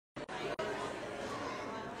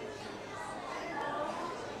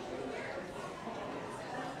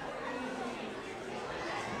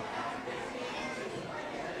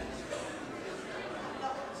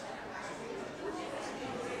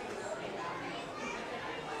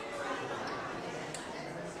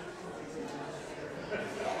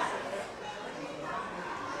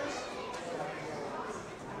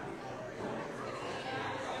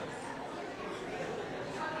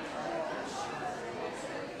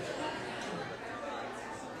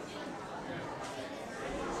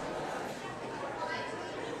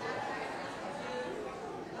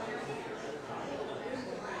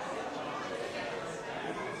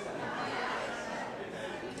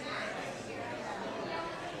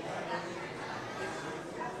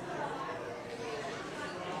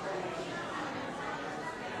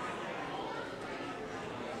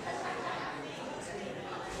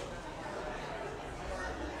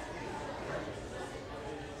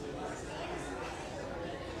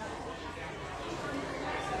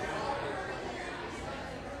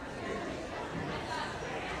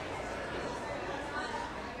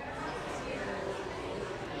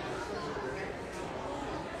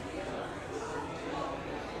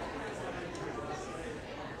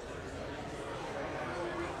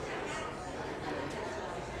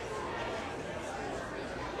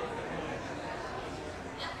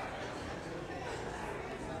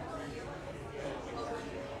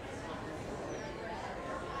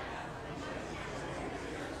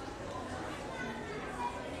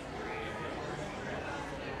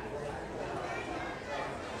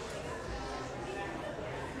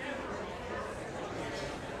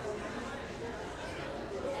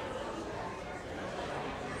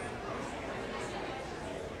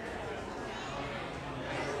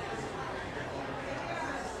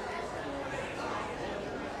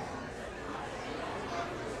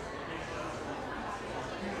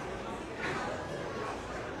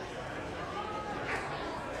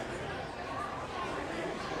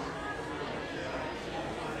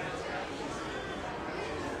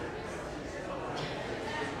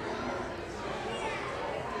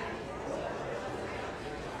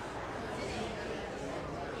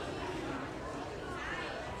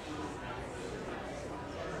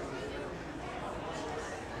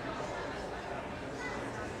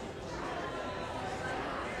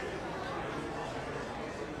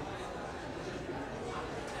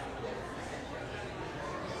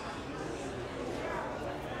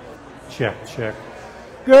Check, check.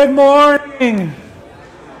 Good morning.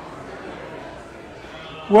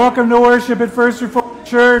 Welcome to worship at First Reformed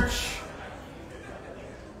Church.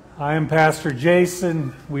 I am Pastor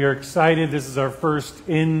Jason. We are excited. This is our first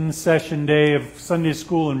in-session day of Sunday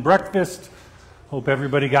school and breakfast. Hope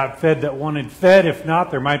everybody got fed that wanted fed. If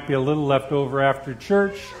not, there might be a little left over after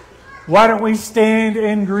church. Why don't we stand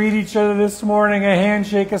and greet each other this morning? A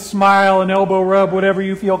handshake, a smile, an elbow rub, whatever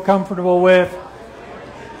you feel comfortable with.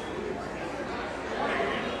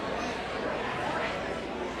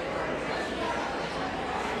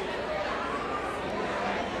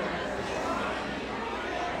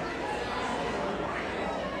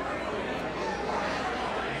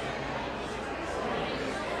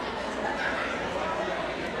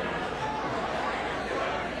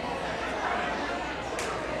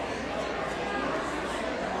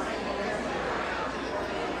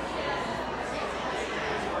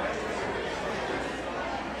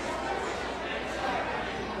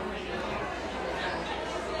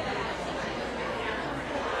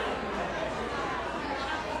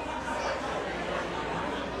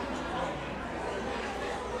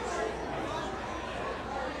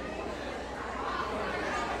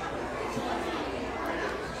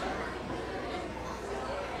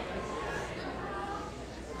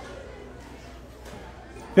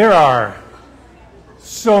 There are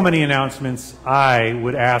so many announcements. I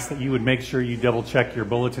would ask that you would make sure you double check your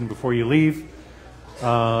bulletin before you leave.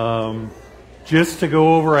 Just to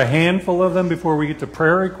go over a handful of them before we get to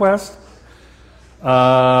prayer requests.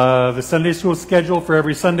 The Sunday school schedule for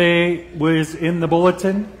every Sunday was in the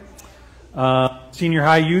bulletin. Senior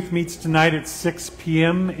high youth meets tonight at 6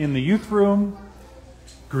 p.m. in the youth room.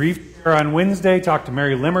 Grief Fair on Wednesday. Talk to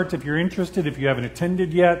Mary Limmert if you're interested, if you haven't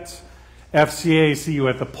attended yet. FCA, see you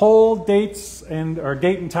at the poll. Dates and our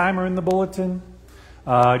date and time are in the bulletin.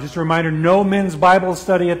 Just a reminder, no men's Bible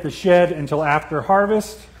study at the shed until after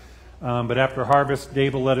harvest. But after harvest,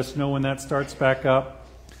 Dave will let us know when that starts back up.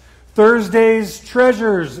 Thursday's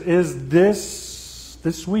Treasures is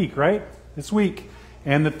this week, right? This week.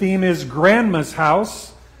 And the theme is Grandma's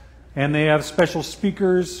House. And they have special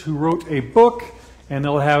speakers who wrote a book. And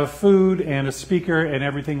they'll have food and a speaker, and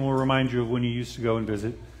everything will remind you of when you used to go and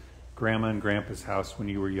visit Grandma and Grandpa's house when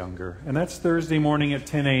you were younger. And that's Thursday morning at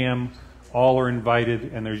 10 a.m. All are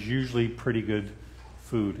invited, and there's usually pretty good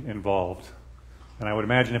food involved. And I would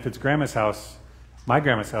imagine if it's Grandma's house, my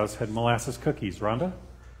grandma's house had molasses cookies. Rhonda?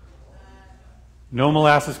 No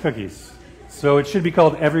molasses cookies. So it should be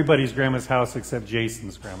called everybody's grandma's house except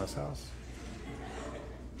Jason's grandma's house.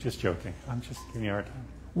 Just joking. I'm just giving you a hard time.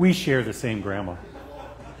 We share the same grandma.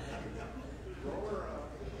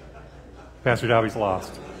 Pastor Dobby's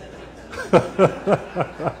lost.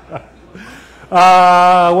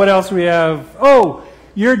 What else we have? Oh,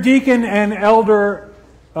 your deacon and elder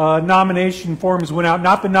nomination forms went out.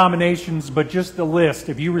 Not the nominations, but just the list.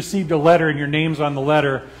 If you received a letter and your name's on the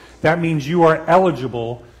letter, that means you are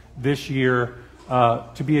eligible this year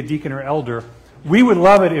to be a deacon or elder. We would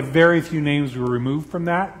love it if very few names were removed from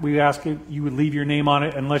that. We ask if you would leave your name on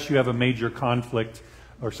it unless you have a major conflict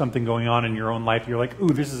or something going on in your own life. You're like, ooh,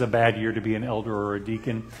 this is a bad year to be an elder or a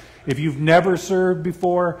deacon. If you've never served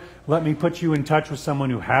before, let me put you in touch with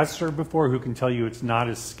someone who has served before who can tell you it's not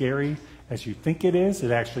as scary as you think it is.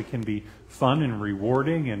 It actually can be fun and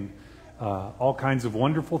rewarding and all kinds of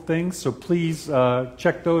wonderful things. So please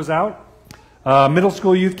check those out. Middle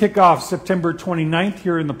school youth kickoff September 29th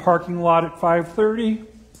here in the parking lot at 5:30.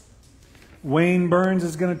 Wayne Burns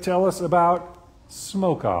is going to tell us about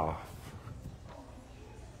Smoke Off.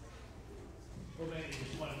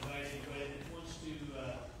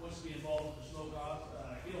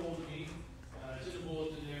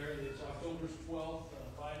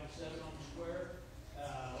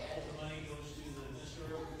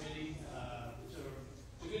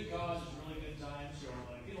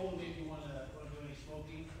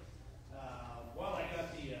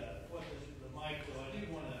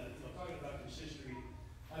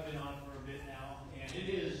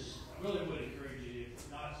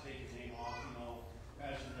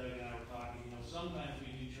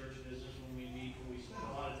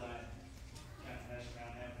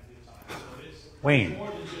 Wayne.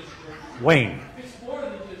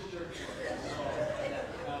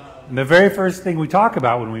 And the very first thing we talk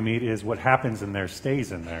about when we meet is what happens in there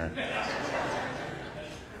stays in there.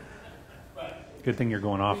 Good thing you're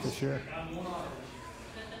going off this year.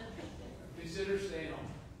 Consider staying home.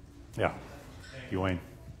 Yeah. Thank you, Wayne.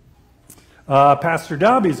 Pastor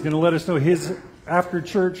Dobby is going to let us know his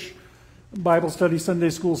after-church Bible study Sunday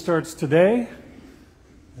school starts today.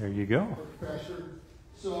 There you go. Pastor.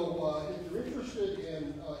 So if you're interested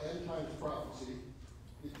in end times prophecy,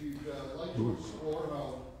 if you'd like to explore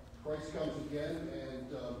how Christ comes again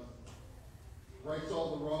and rights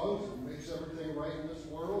all the wrongs and makes everything right in this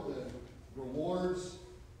world and rewards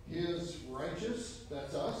his righteous,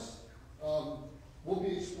 that's us. We'll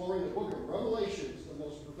be exploring the book of Revelations, the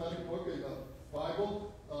most prophetic book in the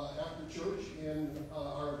Bible, after church in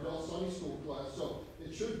our adult Sunday school class. So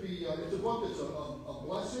it should be, it's a book that's a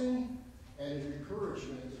blessing and an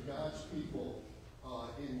encouragement to God's people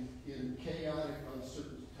in chaotic,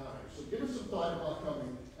 uncertain times. So give us some thought about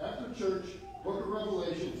coming after church, book of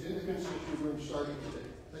Revelations in the consistory room starting today.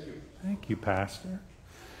 Thank you. Thank you, Pastor.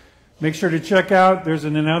 Make sure to check out, there's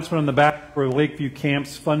an announcement on the back for Lakeview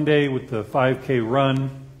Camp's Fun Day with the 5K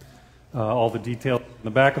run. All the details in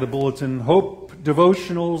the back of the bulletin. Hope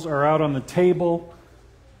devotionals are out on the table.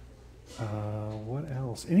 What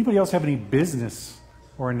else? Anybody else have any business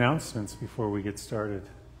or announcements before we get started?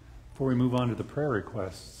 Before we move on to the prayer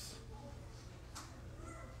requests?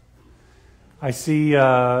 I see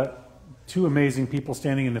two amazing people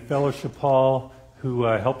standing in the fellowship hall who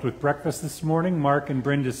helped with breakfast this morning. Mark and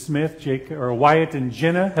Brenda Smith, Wyatt and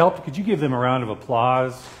Jenna helped. Could you give them a round of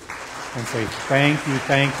applause and say thank you,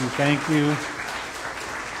 thank you, thank you.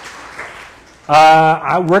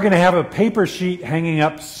 We're going to have a paper sheet hanging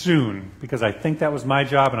up soon because I think that was my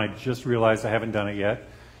job and I just realized I haven't done it yet.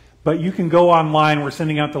 But you can go online. We're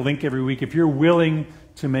sending out the link every week. If you're willing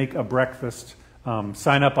to make a breakfast,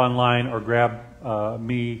 sign up online or grab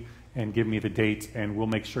me and give me the date and we'll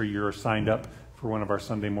make sure you're signed up for one of our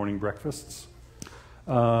Sunday morning breakfasts.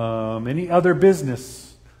 Any other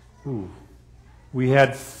business? We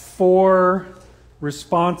had 4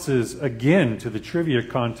 responses again to the trivia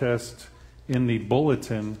contest in the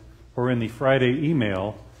bulletin or in the Friday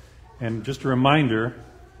email. And just a reminder,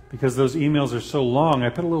 because those emails are so long, I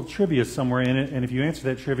put a little trivia somewhere in it, and if you answer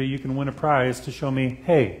that trivia, you can win a prize to show me,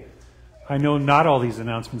 hey, I know not all these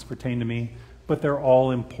announcements pertain to me, but they're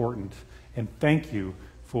all important. And thank you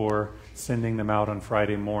for sending them out on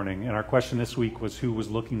Friday morning. And our question this week was who was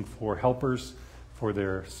looking for helpers for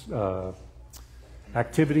their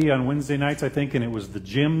activity on Wednesday nights, I think, and it was the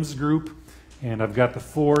Gyms group. And I've got the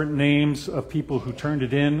 4 names of people who turned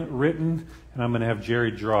it in written, and I'm going to have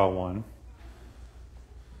Jerry draw one.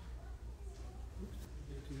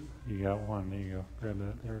 You got one. There you go. Grab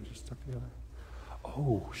that there. Just stuck together.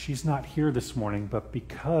 Oh, she's not here this morning, but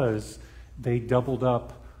because they doubled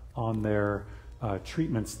up on their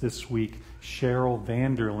treatments this week, Cheryl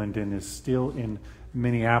Vanderlinden is still in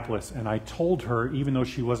Minneapolis, and I told her, even though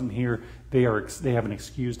she wasn't here, they have an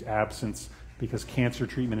excused absence because cancer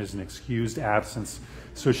treatment is an excused absence.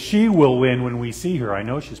 So she will win when we see her. I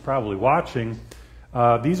know she's probably watching.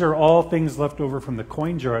 These are all things left over from the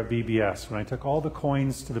coin jar at VBS. When I took all the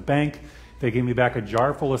coins to the bank, they gave me back a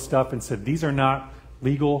jar full of stuff and said, these are not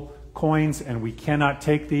legal coins and we cannot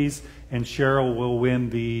take these, and Cheryl will win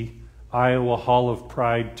the Iowa Hall of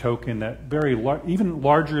Pride token, that even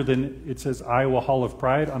larger than it says Iowa Hall of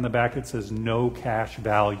Pride. On the back it says no cash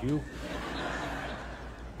value.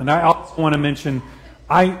 And I also want to mention,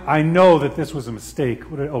 I know that this was a mistake.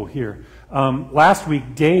 Here. Last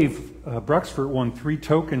week Dave Bruxford won 3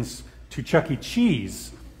 tokens to Chuck E.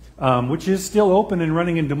 Cheese, which is still open and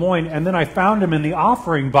running in Des Moines, and then I found him in the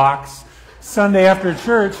offering box Sunday after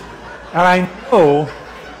church, and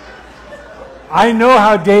I know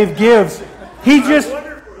how Dave gives. He just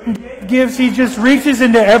reaches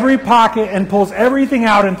into every pocket and pulls everything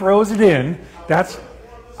out and throws it in. That's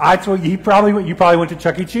what you probably went to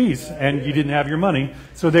Chuck E. Cheese and you didn't have your money.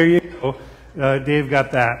 So there you go. Dave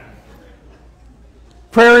got that.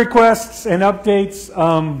 Prayer requests and updates.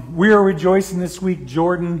 We are rejoicing this week.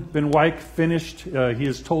 Jordan Ben Wyk finished. He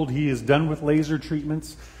is told he is done with laser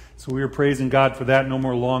treatments. So we are praising God for that. No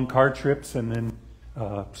more long car trips and then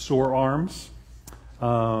sore arms.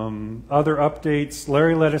 Other updates.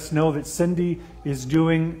 Larry let us know that Cindy is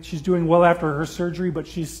doing well after her surgery, but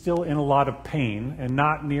she's still in a lot of pain and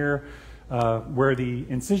not near where the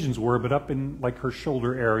incisions were, but up in like her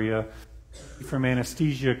shoulder area. From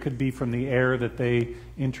anesthesia, could be from the air that they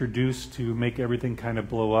introduced to make everything kind of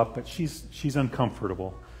blow up, but she's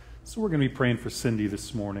uncomfortable. So we're going to be praying for Cindy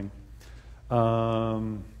this morning.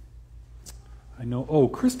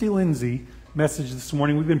 Christy Lindsay message this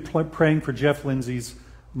morning. We've been praying for Jeff Lindsay's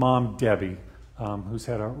mom, Debbie, who's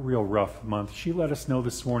had a real rough month. She let us know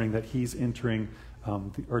this morning that she's entering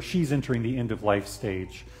the end of life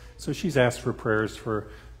stage. So she's asked for prayers for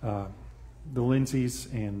the Lindsays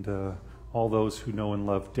and all those who know and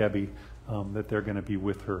love Debbie, that they're going to be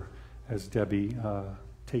with her as Debbie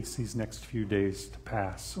takes these next few days to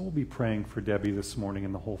pass. So we'll be praying for Debbie this morning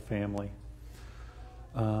and the whole family.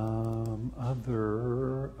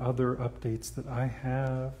 Other updates that I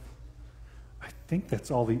have. I think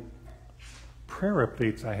that's all the prayer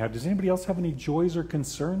updates I have. Does anybody else have any joys or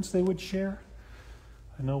concerns they would share?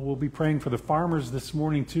 I know we'll be praying for the farmers this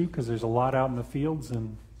morning too, because there's a lot out in the fields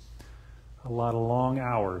and a lot of long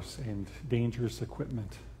hours and dangerous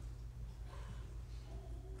equipment.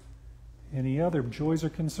 Any other joys or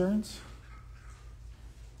concerns?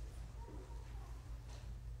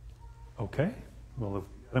 Okay. Well, if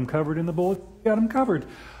we got them covered in the bulletin, we got them covered.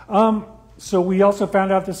 So we also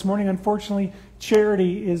found out this morning, unfortunately,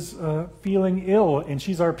 Charity is feeling ill, and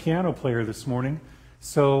she's our piano player this morning.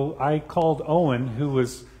 So I called Owen, who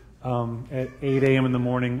was at 8 a.m. in the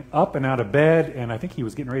morning, up and out of bed, and I think he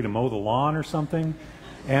was getting ready to mow the lawn or something.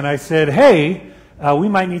 And I said, hey, we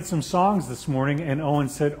might need some songs this morning. And Owen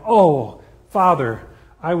said, oh, Father,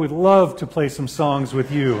 I would love to play some songs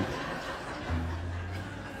with you.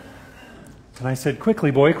 And I said,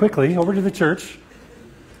 quickly, boy, quickly, over to the church.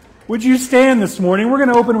 Would you stand this morning? We're going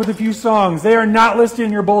to open with a few songs. They are not listed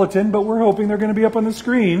in your bulletin, but we're hoping they're going to be up on the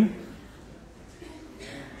screen.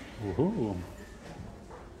 Ooh.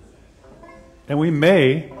 And we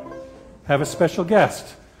may have a special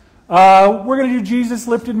guest. We're going to do Jesus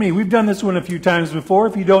Lifted Me. We've done this one a few times before.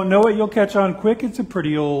 If you don't know it, you'll catch on quick. It's a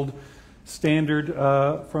pretty old standard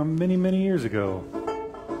from many, many years ago.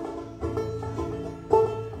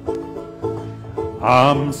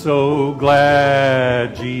 I'm so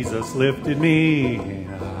glad Jesus lifted me.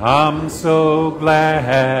 I'm so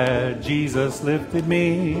glad Jesus lifted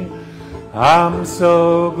me. I'm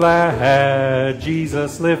so glad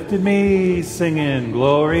Jesus lifted me. Singing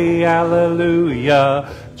glory,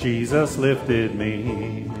 hallelujah, Jesus lifted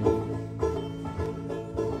me.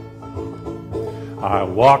 I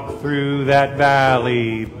walked through that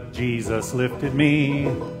valley, but Jesus lifted me.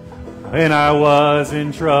 And I was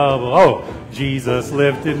in trouble. Oh, Jesus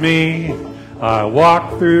lifted me. I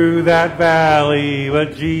walked through that valley,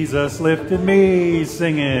 but Jesus lifted me.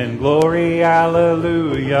 Singing glory,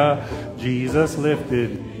 hallelujah, Jesus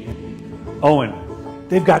lifted me. Owen,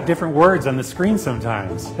 they've got different words on the screen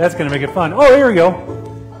sometimes. That's going to make it fun. Oh, here we go.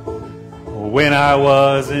 When I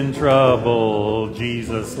was in trouble,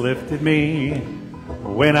 Jesus lifted me.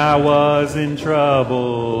 When I was in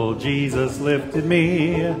trouble, Jesus lifted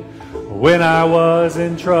me. When I was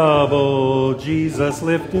in trouble, Jesus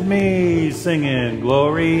lifted me, singing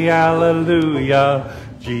glory, hallelujah,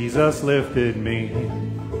 Jesus lifted me.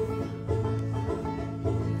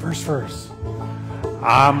 First verse.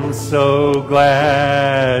 I'm so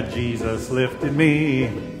glad Jesus lifted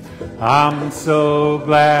me. I'm so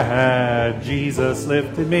glad Jesus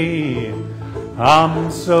lifted me. I'm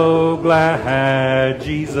so glad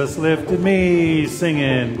Jesus lifted me,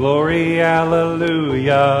 singing glory,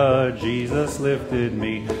 hallelujah, Jesus lifted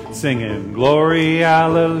me, singing glory,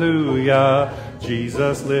 hallelujah,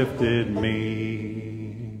 Jesus lifted me.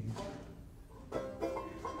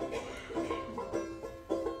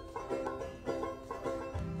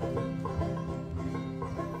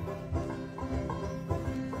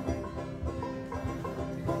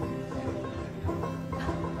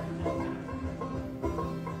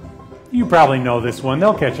 You probably know this one.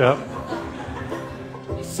 They'll catch up.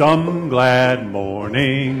 Some glad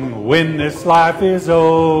morning when this life is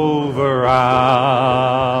over,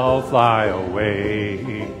 I'll fly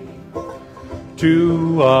away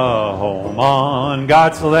to a home on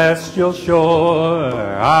God's celestial shore.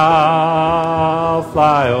 I'll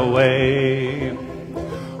fly away.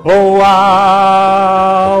 Oh,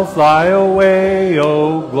 I'll fly away.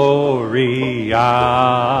 Oh, glory,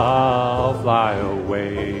 I'll fly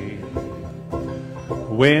away.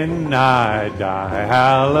 When I die,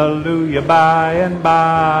 hallelujah, by and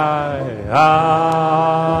by,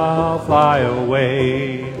 I'll fly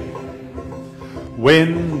away.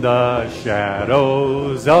 When the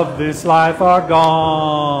shadows of this life are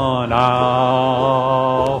gone,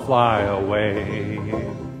 I'll fly away.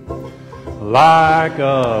 Like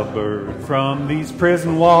a bird from these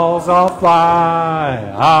prison walls, I'll fly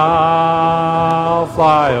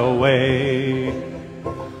away.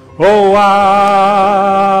 Oh,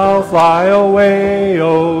 I'll fly away,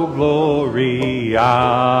 oh glory,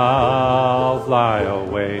 I'll fly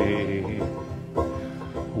away.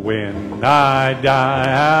 When I die,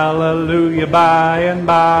 hallelujah, by and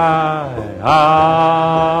by,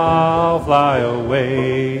 I'll fly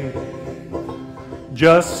away.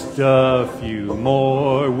 Just a few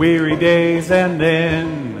more weary days and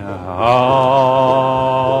then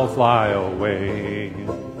I'll fly away.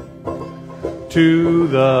 To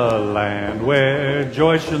the land where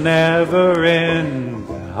joy shall never end,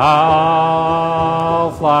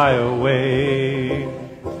 I'll fly away.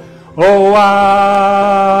 Oh, I'll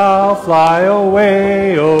fly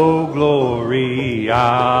away, oh glory,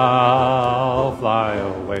 I'll fly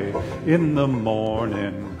away in the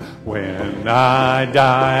morning when I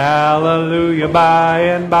die. Hallelujah, by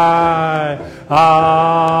and by,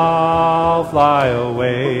 I'll fly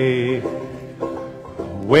away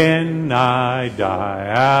when I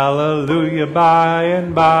die. Hallelujah, by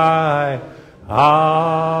and by,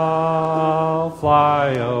 I'll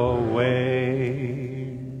fly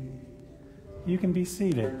away. You can be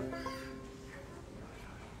seated.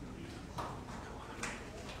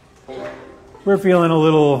 We're feeling a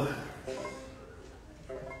little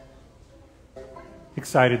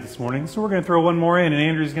excited this morning, so we're going to throw one more in, and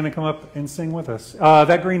Andrew's going to come up and sing with us.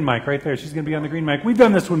 That green mic right there, she's going to be on the green mic. We've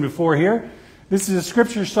done this one before here. This is a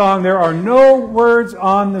scripture song. There are no words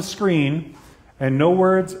on the screen and no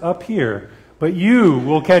words up here, but you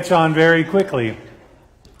will catch on very quickly.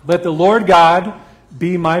 Let the Lord God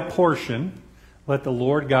be my portion. Let the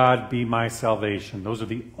Lord God be my salvation. Those are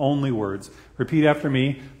the only words. Repeat after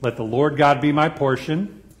me. Let the Lord God be my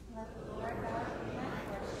portion.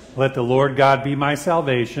 Let the Lord God be my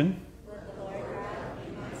salvation.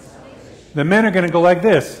 The men are going to go like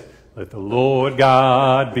this. Let the Lord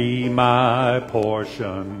God be my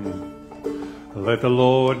portion. Let the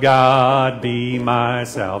Lord God be my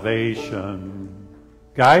salvation.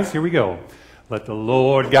 Guys, here we go. Let the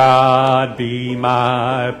Lord God be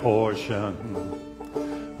my portion.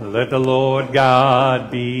 Let the Lord God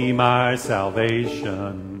be my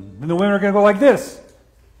salvation. And the women are going to go like this.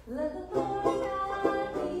 Let the Lord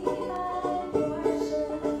God be my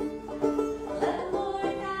portion. Let the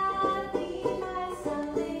Lord God be my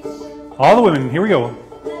salvation. All the women, here we go. Let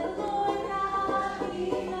the Lord God be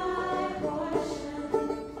my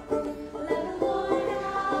portion. Let the Lord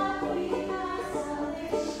God be my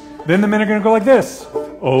salvation. Then the men are going to go like this.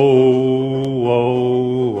 Oh, oh,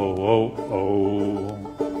 oh, oh, oh.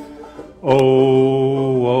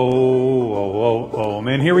 Oh, oh, oh, oh, oh.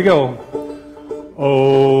 Men, here we go.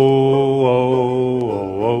 Oh, oh,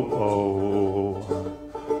 oh, oh, oh.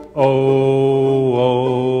 Oh,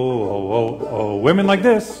 oh, oh, oh, oh. Women like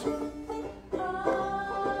this.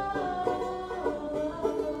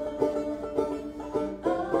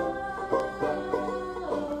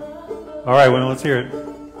 All right, women, let's hear it.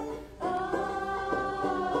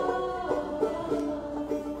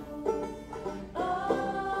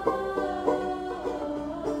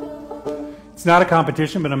 It's not a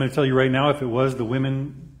competition, but I'm going to tell you right now, if it was, the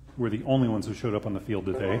women were the only ones who showed up on the field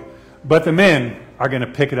today. But the men are going to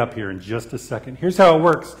pick it up here in just a second. Here's how it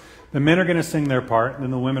works. The men are going to sing their part, and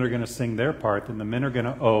then the women are going to sing their part, then the men are going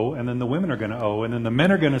to owe, and then the women are going to owe, and then the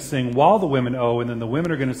men are going to sing while the women owe, and then the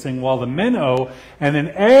women are going to sing while the men owe, and then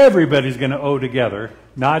everybody's going to owe together.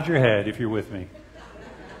 Nod your head if you're with me.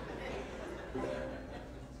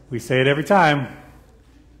 We say it every time.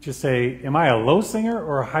 Just say, am I a low singer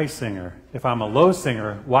or a high singer? If I'm a low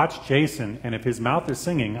singer, watch Jason, and if his mouth is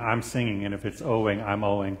singing, I'm singing, and if it's owing, I'm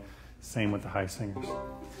owing. Same with the high singers.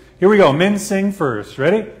 Here we go. Men sing first.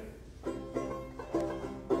 Ready?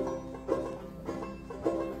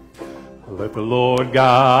 Let the Lord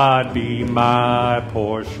God be my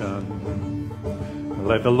portion.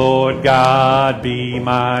 Let the Lord God be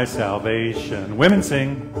my salvation. Women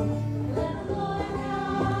sing.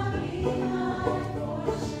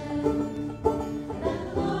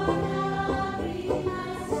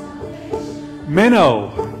 Men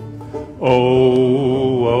oh.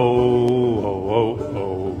 Oh, oh, oh, oh,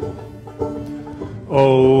 oh.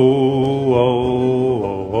 Oh, oh,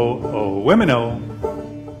 oh, oh, oh. Women oh.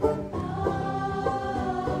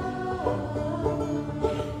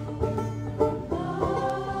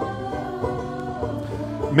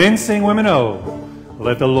 Men sing, women oh.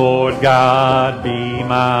 Let the Lord God be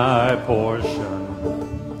my portion.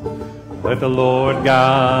 Let the Lord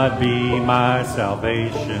God be my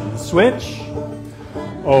salvation. Switch.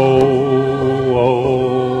 Oh,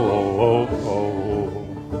 oh, oh, oh,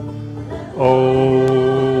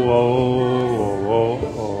 oh, oh,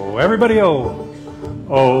 oh, oh. Everybody oh.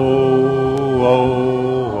 Oh,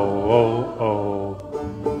 oh, oh, oh, oh.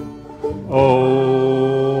 Oh,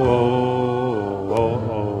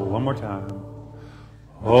 oh, oh. One more time.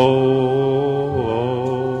 Oh,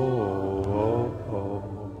 oh,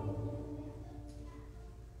 oh.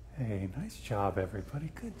 Hey, nice job,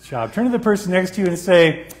 everybody. Good job. Turn to the person next to you and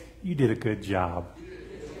say, you did a good job.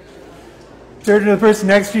 Turn to the person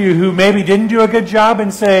next to you who maybe didn't do a good job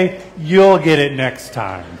and say, you'll get it next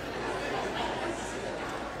time.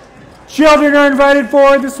 Children are invited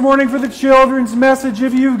forward this morning for the children's message.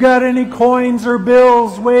 If you've got any coins or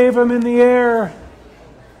bills, wave them in the air,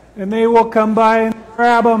 and they will come by and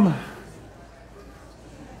grab them.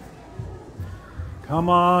 Come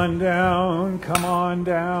on down. Come on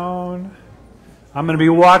down. I'm going to be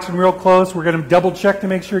watching real close. We're going to double check to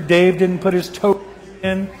make sure Dave didn't put his toe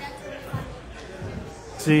in.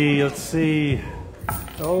 Let's see.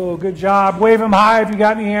 Oh, good job. Wave them high if you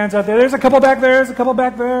got any hands out there. There's a couple back there. There's a couple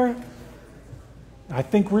back there. I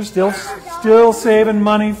think we're still saving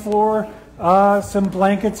money for some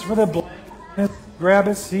blankets for the blanket. Grab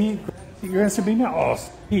a seat. You're going to sit now. Oh,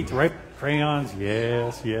 seat, right? Crayons.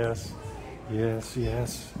 Yes, yes. Yes,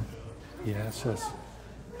 yes. Yes, yes.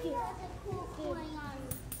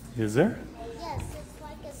 Is there? Yes, it's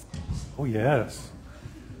like a... Oh, yes.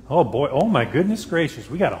 Oh, boy. Oh, my goodness gracious.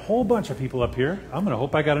 We got a whole bunch of people up here. I'm going to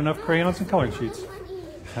hope I got enough crayons and coloring sheets.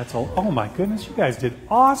 That's all. Oh, my goodness. You guys did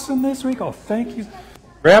awesome this week. Oh, thank you.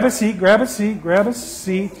 Grab a seat, grab a seat, grab a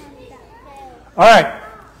seat. All right.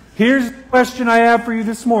 Here's the question I have for you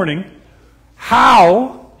this morning.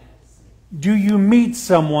 How do you meet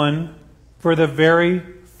someone for the very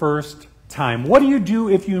first time? What do you do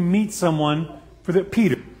if you meet someone for the...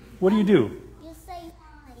 Peter, what do you do? You say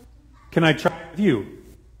hi. Can I try it with you?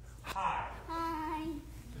 Hi.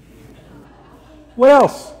 What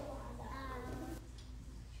else?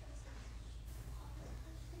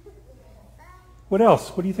 What else?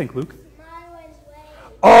 What do you think, Luke? Smile and wave.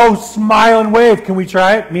 Oh, smile and wave. Can we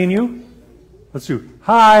try it, me and you? Let's do.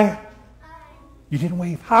 Hi. Hi. You didn't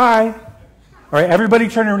wave. Hi. All right, everybody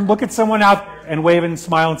turn and look at someone out there and wave and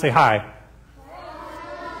smile and say hi.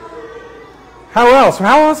 How else?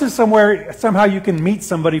 How else is somehow you can meet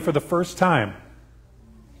somebody for the first time?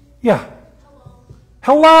 Yeah.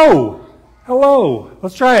 Hello. Hello.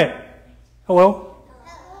 Let's try it. Hello.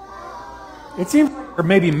 It seems like we're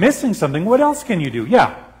maybe missing something. What else can you do?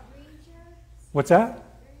 Yeah. What's that?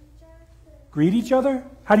 Greet each other?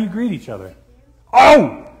 How do you greet each other?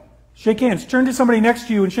 Oh! Shake hands. Turn to somebody next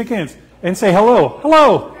to you and shake hands and say hello.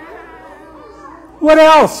 Hello. What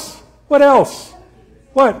else? What else?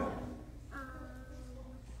 What?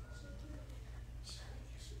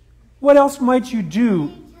 What else might you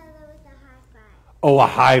do? Oh, a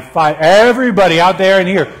high five. Everybody out there and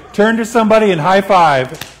here, turn to somebody and high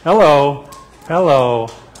five. Hello. Hello.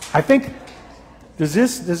 I think, does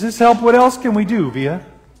this help? What else can we do, Via?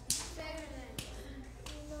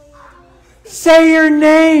 Say your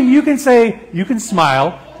name. You can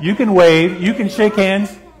smile, you can wave, you can shake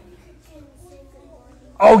hands.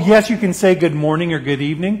 Oh, yes, you can say good morning or good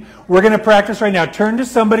evening. We're going to practice right now. Turn to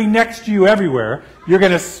somebody next to you everywhere. You're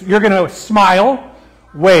going to smile,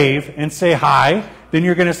 wave, and say hi. Then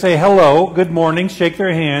you're going to say hello, good morning, shake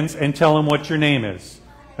their hands, and tell them what your name is.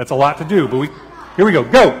 That's a lot to do, but here we go.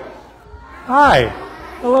 Go. Hi.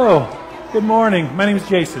 Hello. Good morning. My name is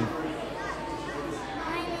Jason.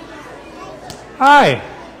 Hi.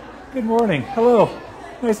 Good morning. Hello.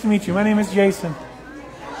 Nice to meet you. My name is Jason.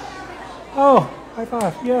 Oh. High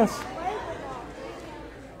five, yes.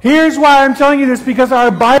 Here's why I'm telling you this, because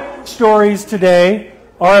our Bible stories today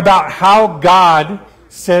are about how God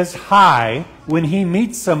says hi when he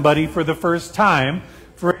meets somebody for the first time.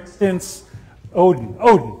 For instance, Odin.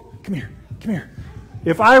 Odin, come here, come here.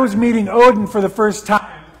 If I was meeting Odin for the first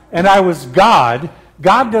time and I was God,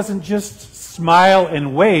 God doesn't just smile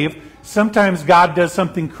and wave. Sometimes God does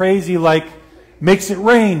something crazy like makes it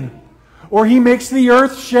rain, or he makes the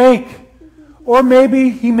earth shake. Or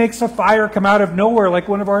maybe he makes a fire come out of nowhere like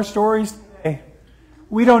one of our stories today.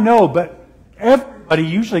 We don't know, but everybody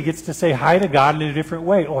usually gets to say hi to God in a different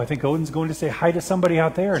way. Oh, I think Odin's going to say hi to somebody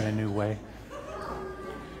out there in a new way.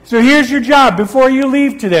 So here's your job. Before you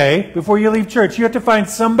leave today, before you leave church, you have to find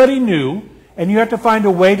somebody new, and you have to find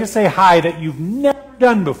a way to say hi that you've never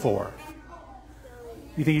done before.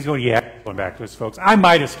 You think he's going, yeah, going back to us, folks. I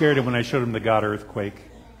might have scared him when I showed him the God earthquake.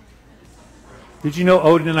 Did you know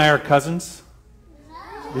Odin and I are cousins?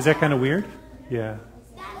 Is that kind of weird? Yeah.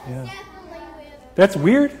 Yeah. That's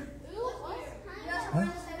weird? Huh?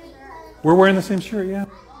 We're wearing the same shirt, yeah.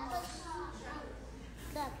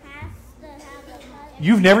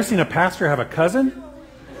 You've never seen a pastor have a cousin?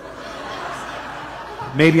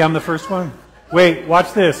 Maybe I'm the first one. Wait,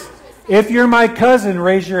 watch this. If you're my cousin,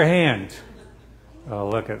 raise your hand. Oh,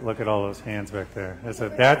 look at all those hands back there.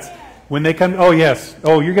 That's when they come. Oh, yes.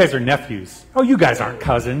 Oh, you guys are nephews. Oh, you guys aren't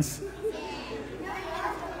cousins.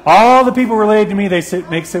 All the people related to me, they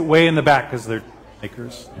sit way in the back because they're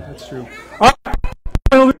makers. That's true. All right.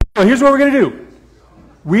 So here's what we're going to do.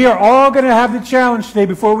 We are all going to have the challenge today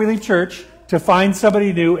before we leave church to find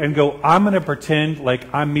somebody new and go, I'm going to pretend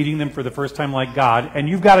like I'm meeting them for the first time like God. And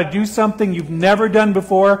you've got to do something you've never done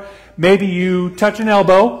before. Maybe you touch an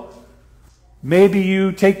elbow. Maybe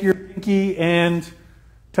you take your pinky and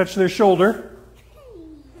touch their shoulder.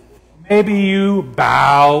 Maybe you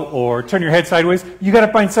bow or turn your head sideways. You got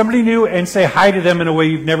to find somebody new and say hi to them in a way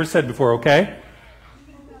you've never said before, okay?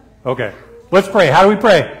 Okay. Let's pray. How do we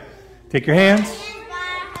pray? Take your hands.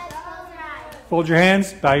 Fold your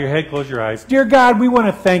hands. Bow your head. Close your eyes. Dear God, we want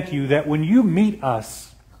to thank you that when you meet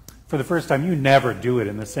us for the first time, you never do it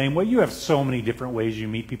in the same way. You have so many different ways you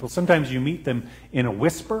meet people. Sometimes you meet them in a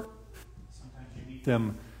whisper. Sometimes you meet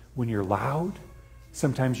them when you're loud.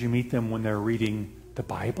 Sometimes you meet them when they're reading the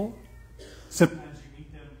Bible. Sometimes you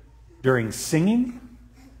meet them during singing.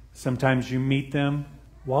 Sometimes you meet them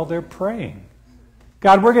while they're praying.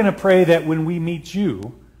 God, we're going to pray that when we meet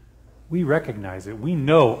you, we recognize it. We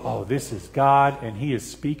know, oh, this is God, and he is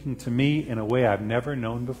speaking to me in a way I've never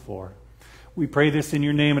known before. We pray this in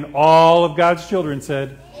your name, and all of God's children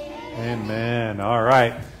said, Amen. Amen. All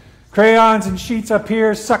right. Crayons and sheets up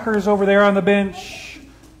here, suckers over there on the bench.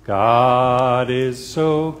 God is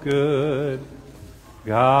so good.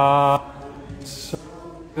 God is so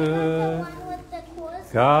good.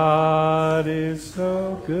 God is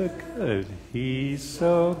so good. Good. He's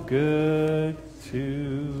so good to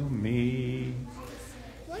me.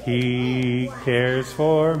 He cares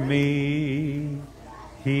for me.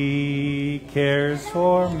 He cares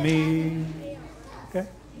for me. Okay.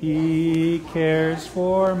 He cares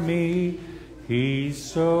for me. He's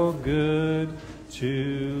so good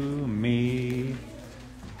to me.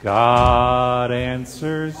 God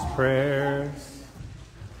answers prayers.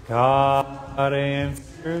 God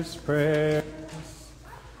answers prayers.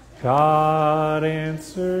 God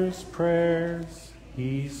answers prayers.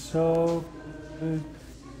 He's so good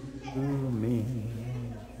to me.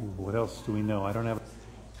 What else do we know? I don't have.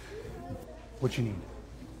 What you need?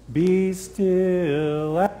 Be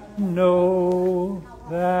still and know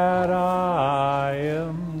that I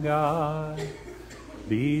am God.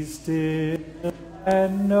 Be still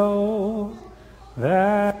and know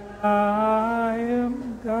that I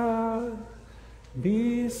am God.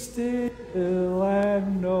 Be still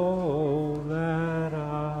and know that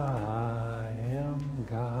I am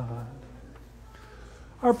God.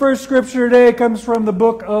 Our first scripture today comes from the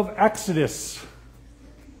book of Exodus.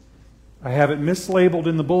 I have it mislabeled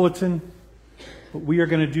in the bulletin, but we are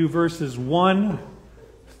going to do verses 1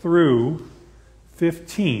 through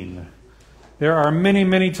 15. There are many,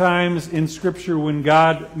 many times in Scripture when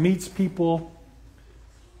God meets people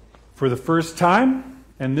for the first time,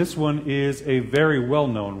 and this one is a very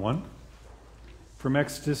well-known one from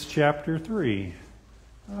Exodus chapter 3.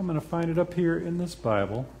 I'm going to find it up here in this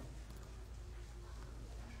Bible.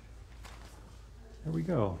 There we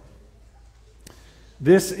go.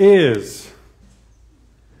 This is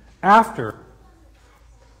after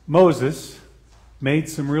Moses made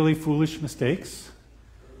some really foolish mistakes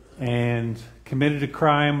and committed a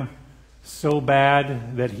crime so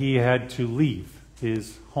bad that he had to leave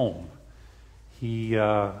his home. He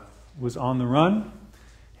was on the run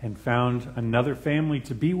and found another family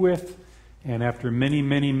to be with, and after many,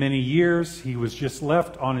 many, many years, he was just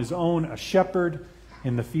left on his own, a shepherd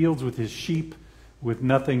in the fields with his sheep, with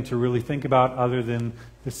nothing to really think about other than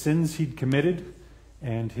the sins he'd committed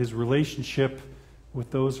and his relationship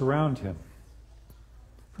with those around him.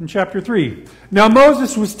 From chapter 3. Now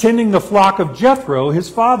Moses was tending the flock of Jethro, his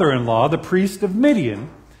father-in-law, the priest of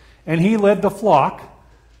Midian, and he led the flock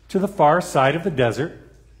to the far side of the desert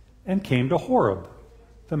and came to Horeb,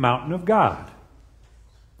 the mountain of God.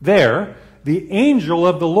 There, the angel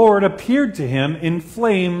of the Lord appeared to him in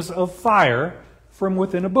flames of fire from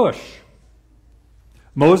within a bush.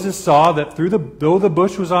 Moses saw that though the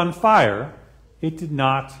bush was on fire, it did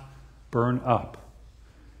not burn up.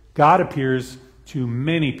 God appears to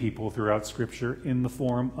many people throughout Scripture in the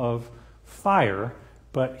form of fire,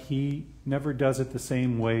 but he never does it the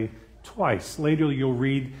same way twice. Later you'll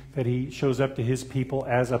read that he shows up to his people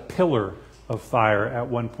as a pillar of fire at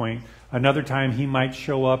one point. Another time he might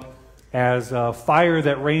show up as a fire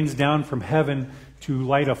that rains down from heaven to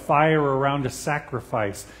light a fire around a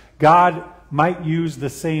sacrifice. God might use the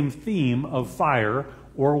same theme of fire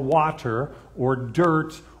or water or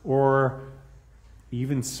dirt or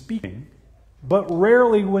even speaking, but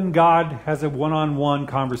rarely when God has a one-on-one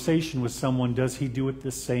conversation with someone does he do it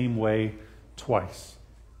the same way twice.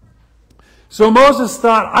 So Moses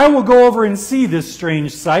thought, I will go over and see this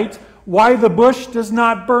strange sight, why the bush does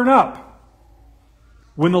not burn up.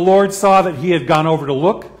 When the Lord saw that he had gone over to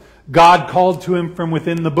look, God called to him from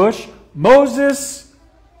within the bush, Moses,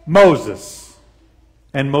 Moses.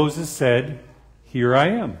 And Moses said, Here I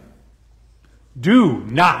am. Do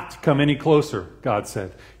not come any closer, God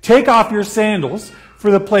said. Take off your sandals,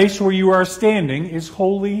 for the place where you are standing is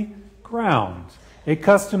holy ground. a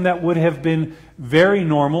custom that would have been very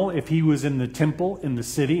normal if he was in the temple in the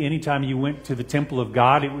city. Anytime you went to the temple of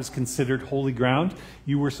God, it was considered holy ground.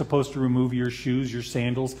 You were supposed to remove your shoes, your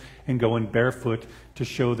sandals, and go in barefoot to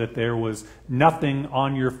show that there was nothing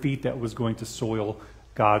on your feet that was going to soil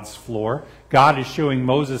God's floor. God is showing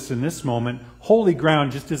Moses in this moment, holy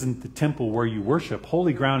ground just isn't the temple where you worship.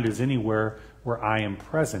 Holy ground is anywhere where I am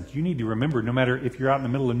present. You need to remember, no matter if you're out in the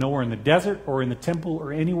middle of nowhere in the desert or in the temple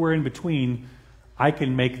or anywhere in between, I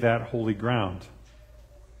can make that holy ground.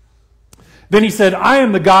 Then he said, I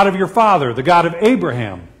am the God of your father, the God of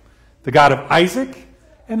Abraham, the God of Isaac,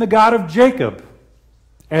 and the God of Jacob.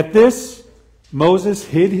 At this, Moses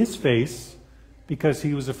hid his face because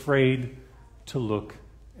he was afraid to look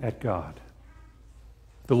at God.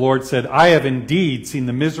 The Lord said, I have indeed seen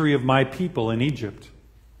the misery of my people in Egypt.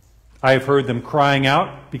 I have heard them crying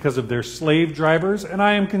out because of their slave drivers, and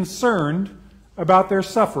I am concerned about their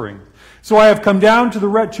suffering. So I have come down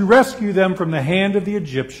to rescue them from the hand of the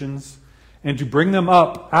Egyptians and to bring them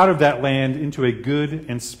up out of that land into a good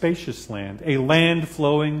and spacious land, a land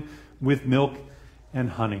flowing with milk and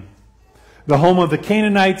honey. The home of the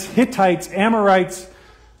Canaanites, Hittites, Amorites,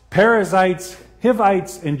 Perizzites,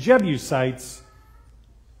 Hivites, and Jebusites.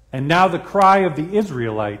 And now the cry of the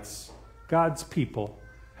Israelites, God's people,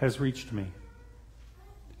 has reached me.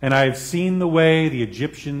 And I have seen the way the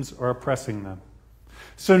Egyptians are oppressing them.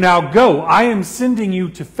 So now go, I am sending you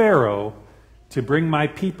to Pharaoh to bring my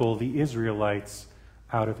people, the Israelites,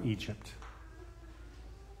 out of Egypt.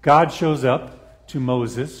 God shows up to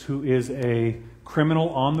Moses, who is a criminal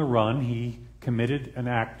on the run. He committed an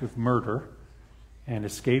act of murder and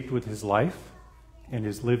escaped with his life and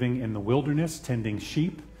is living in the wilderness tending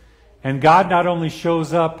sheep. And God not only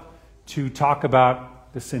shows up to talk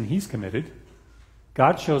about the sin he's committed,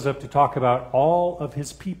 God shows up to talk about all of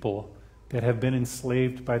his people that have been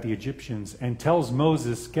enslaved by the Egyptians and tells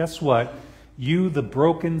Moses, guess what? You, the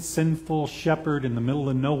broken, sinful shepherd in the middle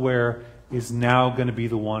of nowhere, is now going to be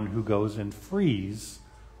the one who goes and frees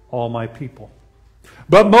all my people.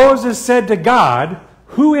 But Moses said to God,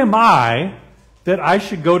 who am I that I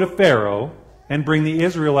should go to Pharaoh and bring the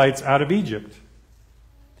Israelites out of Egypt?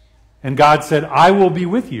 And God said, I will be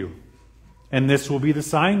with you, and this will be the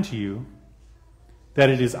sign to you that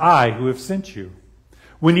it is I who have sent you.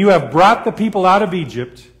 When you have brought the people out of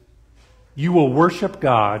Egypt, you will worship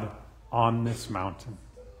God on this mountain.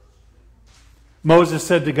 Moses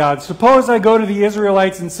said to God, suppose I go to the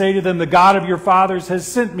Israelites and say to them, the God of your fathers has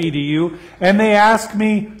sent me to you, and they ask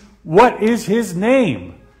me, what is his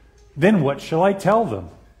name? Then what shall I tell them?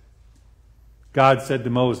 God said to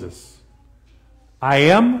Moses, I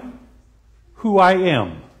am who I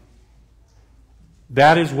am.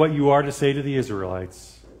 That is what you are to say to the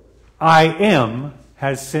Israelites. I am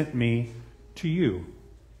has sent me to you.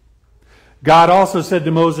 God also said to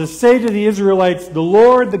Moses, say to the Israelites, the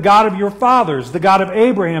Lord, the God of your fathers, the God of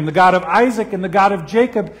Abraham, the God of Isaac, and the God of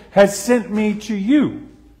Jacob has sent me to you.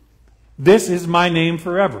 This is my name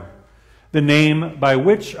forever, the name by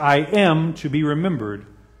which I am to be remembered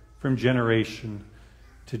from generation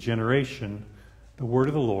to generation. The word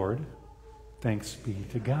of the Lord. Thanks be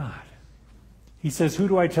to God. He says, who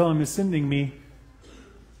do I tell him is sending me?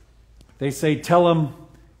 They say, tell him,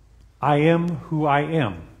 I am who I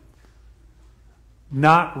am.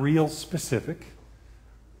 Not real specific,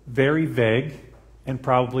 very vague, and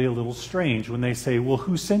probably a little strange when they say, well,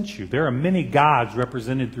 who sent you? There are many gods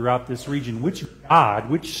represented throughout this region. Which god,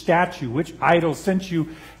 which statue, which idol sent you?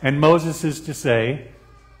 And Moses is to say,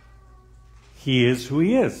 he is who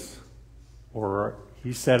he is. Or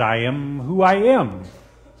he said, I am who I am.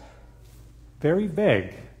 Very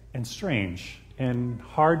vague and strange and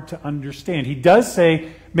hard to understand. He does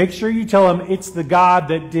say, make sure you tell him it's the God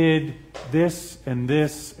that did this and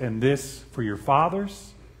this and this for your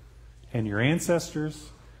fathers and your ancestors.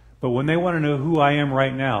 But when they want to know who I am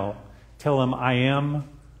right now, tell him I am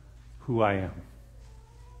who I am.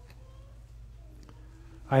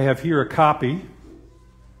 I have here a copy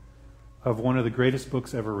of one of the greatest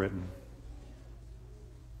books ever written.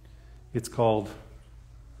 It's called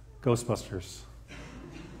Ghostbusters.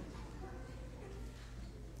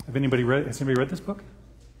 Has anybody read this book?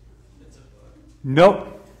 It's a book.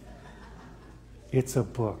 Nope. It's a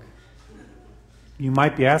book. You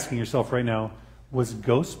might be asking yourself right now, was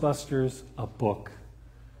Ghostbusters a book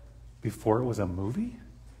before it was a movie?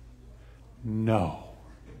 No.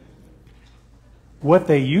 What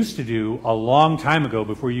they used to do a long time ago,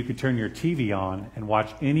 before you could turn your TV on and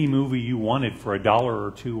watch any movie you wanted for $1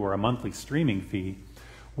 or $2 or a monthly streaming fee,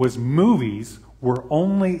 was movies were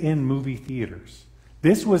only in movie theaters.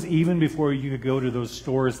 This was even before you could go to those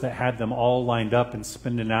stores that had them all lined up and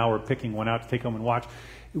spend an hour picking one out to take home and watch.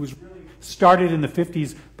 It was really started in the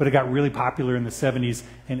 50s, but it got really popular in the 70s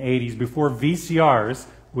and 80s before VCRs,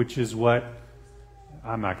 which is what,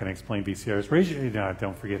 I'm not going to explain VCRs. No,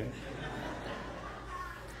 don't forget it.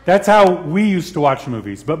 That's how we used to watch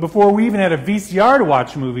movies. But before we even had a VCR to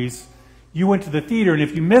watch movies, you went to the theater, and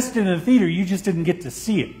if you missed it in the theater, you just didn't get to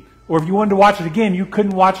see it. Or if you wanted to watch it again, you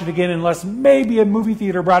couldn't watch it again unless maybe a movie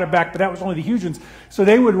theater brought it back, but that was only the huge ones. So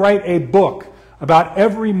they would write a book about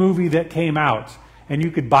every movie that came out, and you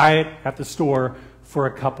could buy it at the store for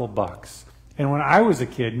a couple bucks. And when I was a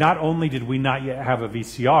kid, not only did we not yet have a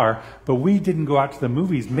VCR, but we didn't go out to the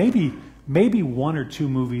movies, maybe 1 or 2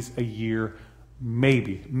 movies a year,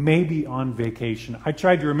 maybe on vacation. I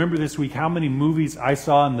tried to remember this week how many movies I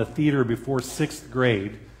saw in the theater before 6th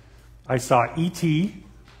grade. I saw E.T.,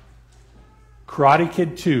 Karate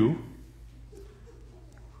Kid 2,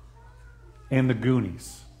 and The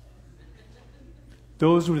Goonies.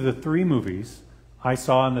 Those were the 3 movies I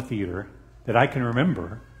saw in the theater that I can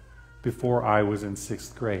remember before I was in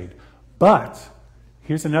 6th grade. But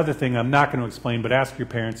here's another thing I'm not going to explain, but ask your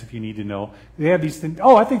parents if you need to know. They have these things.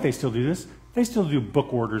 Oh, I think they still do this. They still do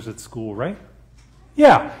book orders at school, right?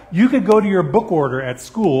 Yeah, you could go to your book order at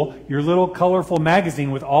school, your little colorful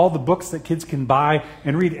magazine with all the books that kids can buy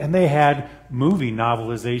and read, and they had movie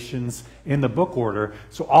novelizations in the book order.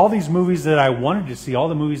 So all these movies that I wanted to see, all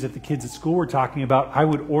the movies that the kids at school were talking about, I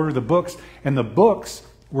would order the books, and the books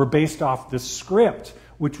were based off the script,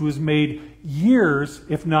 which was made years,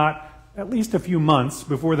 if not at least a few months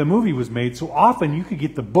before the movie was made. So often you could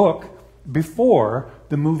get the book before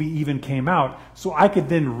the movie even came out. So I could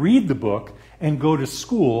then read the book and go to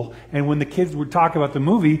school, and when the kids would talk about the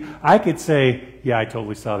movie, I could say, yeah, I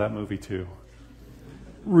totally saw that movie too.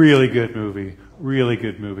 Really good movie. Really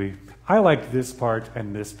good movie. I liked this part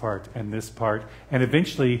and this part and this part. And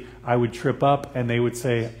eventually I would trip up and they would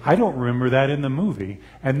say, I don't remember that in the movie.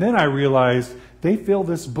 And then I realized they fill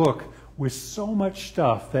this book with so much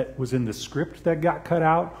stuff that was in the script that got cut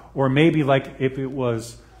out, or maybe like if it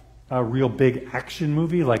was a real big action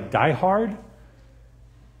movie like Die Hard,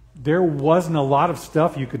 there wasn't a lot of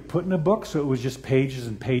stuff you could put in a book, so it was just pages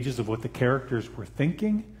and pages of what the characters were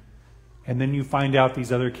thinking. And then you find out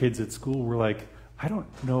these other kids at school were like, I don't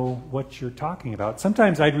know what you're talking about.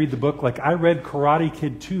 Sometimes I'd read the book, like I read Karate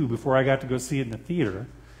Kid 2 before I got to go see it in the theater.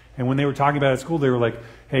 And when they were talking about it at school, they were like,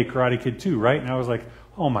 hey, Karate Kid 2, right? And I was like,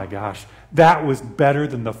 oh my gosh, that was better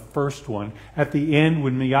than the first one. At the end,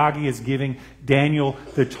 when Miyagi is giving Daniel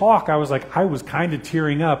the talk, I was like, I was kind of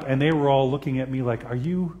tearing up, and they were all looking at me like, are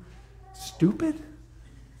you stupid?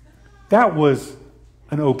 That was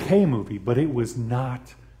an okay movie, but it was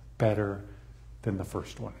not better than the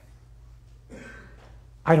first one.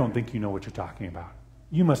 I don't think you know what you're talking about.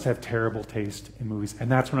 You must have terrible taste in movies.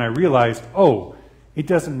 And that's when I realized, oh, it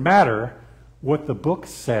doesn't matter what the book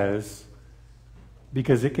says,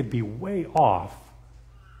 because it could be way off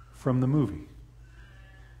from the movie.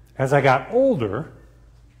 As I got older,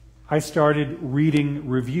 I started reading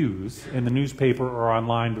reviews in the newspaper or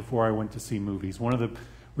online before I went to see movies. One of the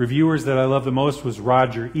reviewers that I loved the most was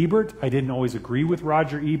Roger Ebert. I didn't always agree with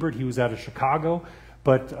Roger Ebert. He was out of Chicago.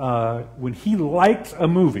 But when he liked a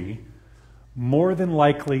movie, more than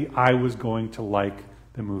likely I was going to like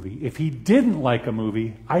the movie. If he didn't like a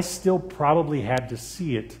movie, I still probably had to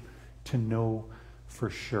see it to know for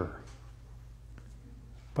sure.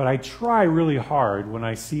 But I try really hard when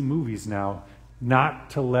I see movies now not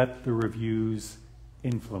to let the reviews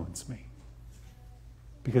influence me.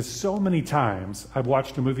 Because so many times I've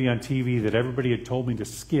watched a movie on TV that everybody had told me to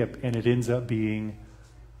skip, and it ends up being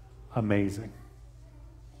amazing.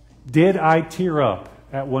 Did I tear up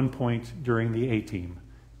at one point during the A-Team?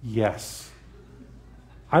 Yes.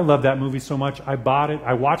 I love that movie so much. I bought it.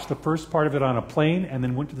 I watched the first part of it on a plane and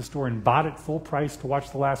then went to the store and bought it full price to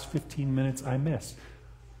watch the last 15 minutes I missed.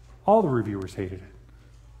 All the reviewers hated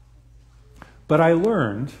it. But I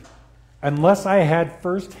learned, unless I had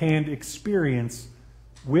firsthand experience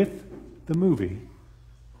with the movie,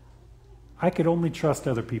 I could only trust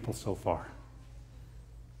other people so far.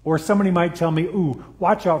 Or somebody might tell me, ooh,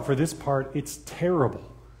 watch out for this part, it's terrible.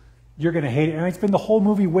 You're going to hate it. And I spend the whole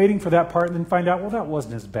movie waiting for that part and then find out, well, that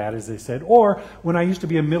wasn't as bad as they said. Or when I used to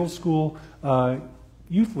be a middle school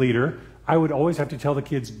youth leader, I would always have to tell the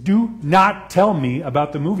kids, do not tell me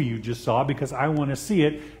about the movie you just saw because I want to see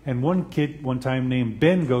it. And one kid one time named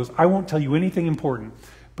Ben goes, I won't tell you anything important.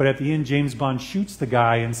 But at the end, James Bond shoots the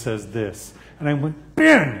guy and says this. And I went,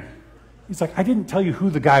 Ben! He's like, I didn't tell you who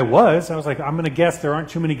the guy was. I was like, I'm going to guess there aren't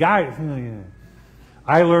too many guys.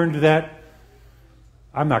 I learned that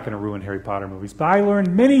I'm not going to ruin Harry Potter movies, but I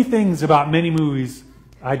learned many things about many movies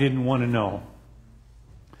I didn't want to know.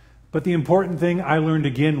 But the important thing I learned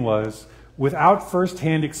again was, without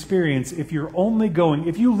firsthand experience, if you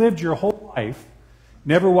lived your whole life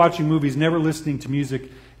never watching movies, never listening to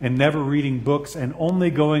music, and never reading books, and only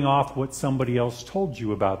going off what somebody else told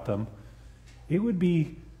you about them, it would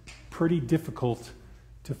be pretty difficult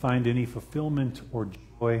to find any fulfillment or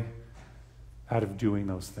joy out of doing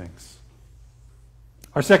those things.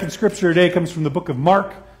 Our second scripture today comes from the book of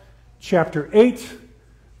Mark, chapter 8,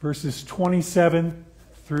 verses 27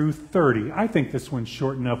 through 30. I think this one's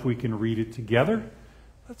short enough we can read it together.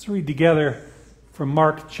 Let's read together from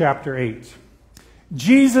Mark chapter 8.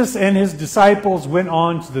 Jesus and his disciples went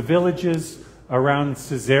on to the villages around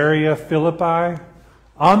Caesarea Philippi.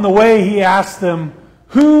 On the way, he asked them,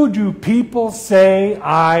 "Who do people say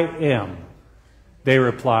I am?" They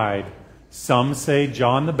replied, "Some say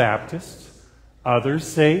John the Baptist, others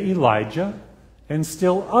say Elijah, and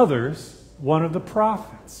still others, one of the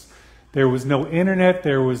prophets." There was no internet,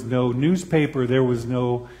 there was no newspaper, there was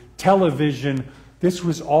no television. This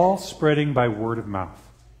was all spreading by word of mouth.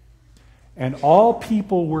 And all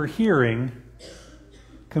people were hearing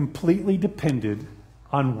completely depended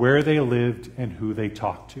on where they lived and who they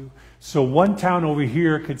talked to. So one town over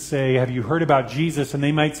here could say, "Have you heard about Jesus?" And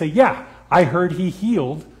they might say, "Yeah, I heard he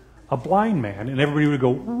healed a blind man." And everybody would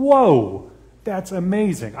go, "Whoa, that's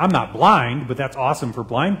amazing. I'm not blind, but that's awesome for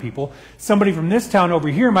blind people." Somebody from this town over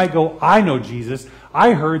here might go, "I know Jesus.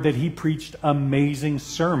 I heard that he preached amazing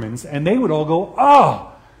sermons." And they would all go,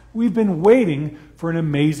 "Oh, we've been waiting for an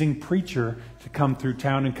amazing preacher to come through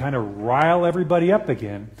town and kind of rile everybody up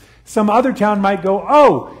again." Some other town might go,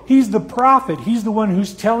 "Oh, he's the prophet. He's the one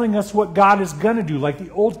who's telling us what God is going to do," like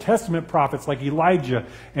the Old Testament prophets like Elijah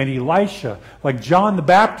and Elisha. Like John the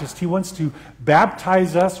Baptist, he wants to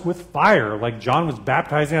baptize us with fire, like John was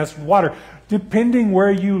baptizing us with water. Depending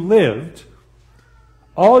where you lived,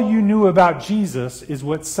 all you knew about Jesus is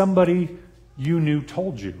what somebody you knew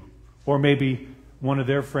told you. Or maybe one of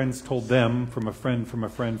their friends told them from a friend, from a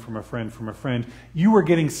friend, from a friend, from a friend. You were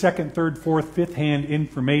getting second, third, fourth, fifth-hand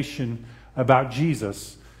information about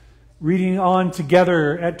Jesus. Reading on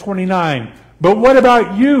together at 29. "But what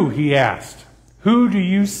about you?" he asked. "Who do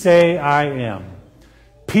you say I am?"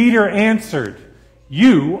 Peter answered,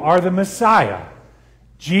 "You are the Messiah."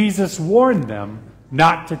 Jesus warned them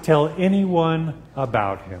not to tell anyone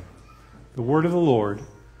about him. The word of the Lord.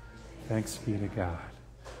 Thanks be to God.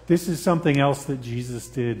 This is something else that Jesus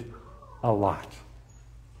did a lot.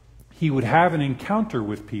 He would have an encounter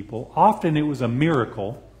with people. Often it was a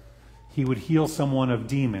miracle. He would heal someone of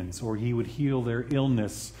demons, or he would heal their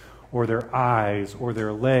illness, or their eyes, or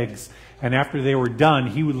their legs. And after they were done,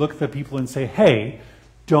 he would look at the people and say, "Hey,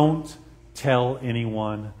 don't tell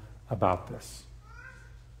anyone about this."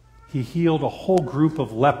 He healed a whole group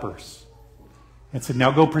of lepers and said,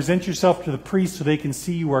 "Now go present yourself to the priest so they can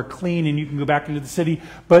see you are clean and you can go back into the city,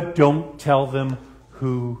 but don't tell them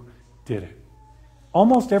who did it."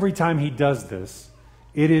 Almost every time he does this,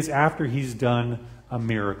 it is after he's done a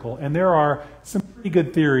miracle. And there are some pretty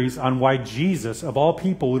good theories on why Jesus, of all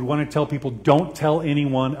people, would want to tell people, "Don't tell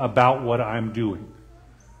anyone about what I'm doing."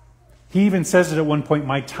 He even says it at one point,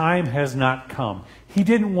 "My time has not come." He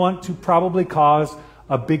didn't want to probably cause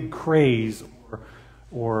a big craze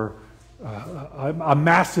or a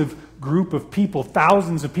massive group of people,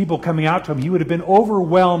 thousands of people coming out to him. He would have been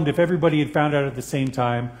overwhelmed if everybody had found out at the same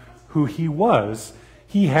time who he was.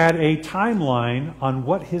 He had a timeline on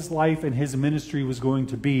what his life and his ministry was going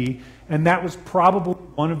to be, and that was probably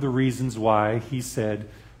one of the reasons why he said,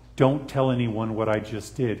 "Don't tell anyone what I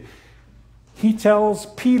just did." He tells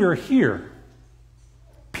Peter here.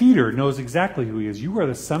 Peter knows exactly who he is. "You are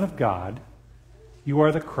the Son of God. You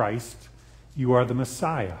are the Christ. You are the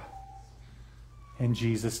Messiah." And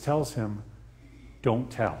Jesus tells him,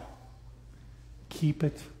 "Don't tell. Keep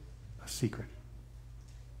it a secret."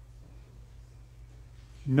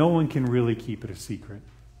 No one can really keep it a secret.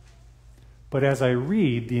 But as I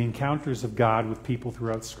read the encounters of God with people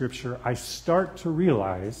throughout Scripture, I start to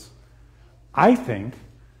realize, I think,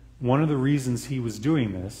 one of the reasons he was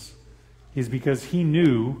doing this is because he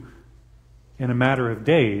knew in a matter of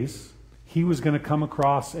days he was going to come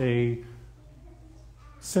across a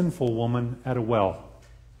sinful woman at a well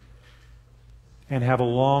and have a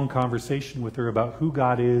long conversation with her about who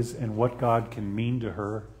God is and what God can mean to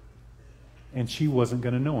her. And she wasn't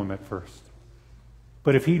going to know him at first.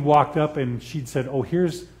 But if he'd walked up and she'd said, "Oh,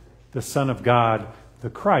 here's the Son of God,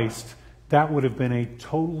 the Christ," that would have been a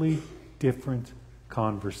totally different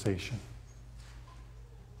conversation.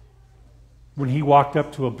 When he walked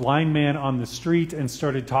up to a blind man on the street and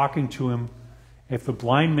started talking to him If the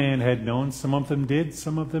blind man had known, some of them did,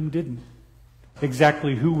 some of them didn't,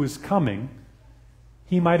 exactly who was coming,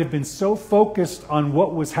 he might have been so focused on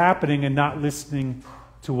what was happening and not listening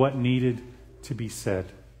to what needed to be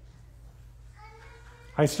said.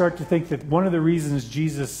 I start to think that one of the reasons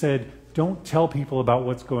Jesus said, don't tell people about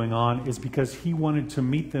what's going on, is because he wanted to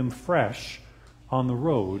meet them fresh on the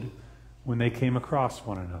road when they came across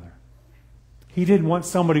one another. He didn't want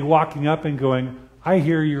somebody walking up and going, I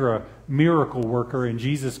hear you're a miracle worker, and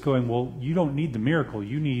Jesus going, well, you don't need the miracle,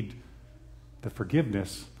 you need the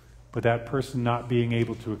forgiveness, but that person not being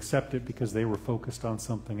able to accept it because they were focused on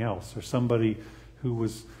something else, or somebody who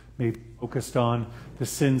was maybe focused on the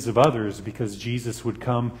sins of others, because Jesus would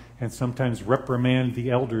come and sometimes reprimand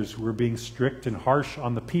the elders who were being strict and harsh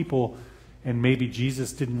on the people, and maybe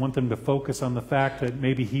Jesus didn't want them to focus on the fact that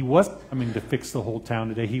maybe he wasn't coming to fix the whole town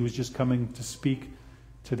today, he was just coming to speak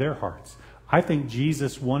to their hearts. I think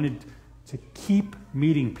Jesus wanted to keep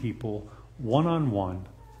meeting people one-on-one,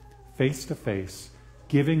 face-to-face,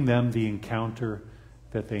 giving them the encounter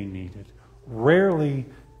that they needed. Rarely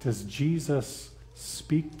does Jesus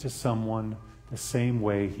speak to someone the same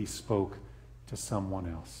way he spoke to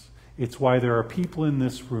someone else. It's why there are people in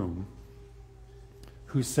this room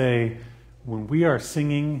who say, when we are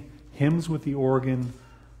singing hymns with the organ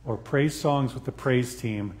or praise songs with the praise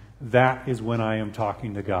team, that is when I am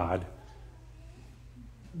talking to God.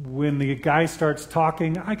 When the guy starts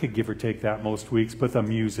talking, I could give or take that most weeks, but the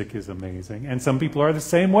music is amazing. And some people are the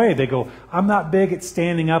same way. They go, I'm not big at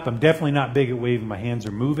standing up. I'm definitely not big at waving my hands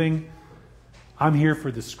or moving. I'm here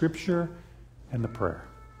for the scripture and the prayer.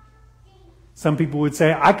 Some people would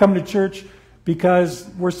say, I come to church because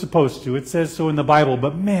we're supposed to. It says so in the Bible.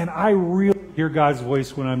 But man, I really hear God's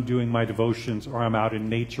voice when I'm doing my devotions, or I'm out in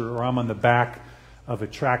nature, or I'm on the back of a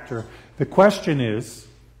tractor. The question is,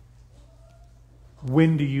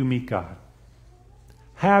 when do you meet God?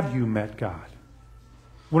 Have you met God?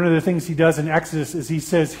 One of the things he does in Exodus is he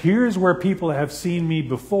says, here's where people have seen me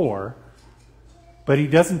before, but he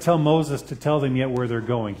doesn't tell Moses to tell them yet where they're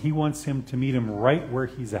going. He wants him to meet him right where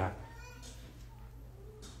he's at.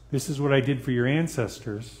 This is what I did for your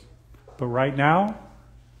ancestors, but right now,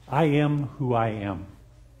 I am who I am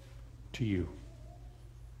to you.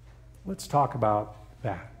 Let's talk about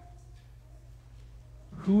that.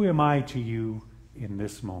 Who am I to you in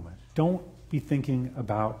this moment? Don't be thinking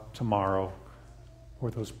about tomorrow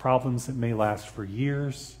or those problems that may last for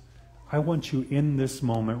years. I want you in this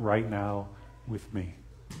moment right now with me.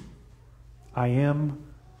 I am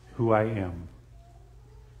who I am.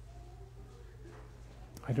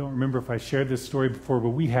 I don't remember if I shared this story before, but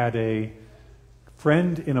we had a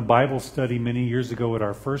friend in a Bible study many years ago at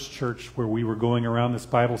our first church where we were going around this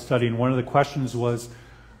Bible study, and one of the questions was,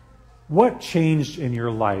 what changed in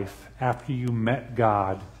your life after you met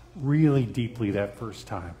God really deeply that first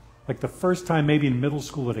time? Like the first time maybe in middle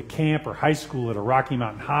school at a camp, or high school at a Rocky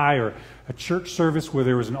Mountain High, or a church service where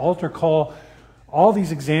there was an altar call. All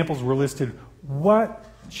these examples were listed. What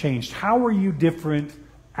changed? How were you different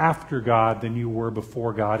after God than you were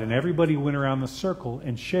before God? And everybody went around the circle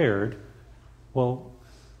and shared, well,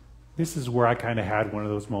 this is where I kind of had one of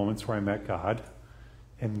those moments where I met God.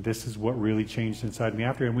 And this is what really changed inside me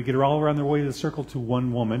after. And we get her all around the way to the circle to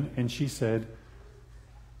one woman, and she said,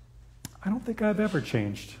 I don't think I've ever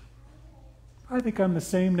changed. I think I'm the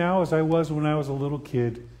same now as I was when I was a little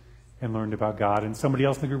kid and learned about God. And somebody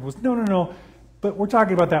else in the group was, no. But we're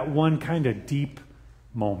talking about that one kind of deep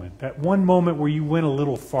moment. That one moment where you went a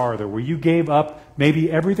little farther, where you gave up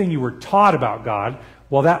maybe everything you were taught about God.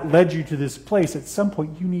 Well, that led you to this place. At some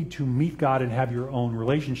point, you need to meet God and have your own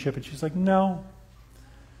relationship. And she's like, no,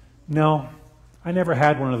 I never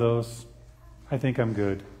had one of those. I think I'm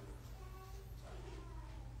good.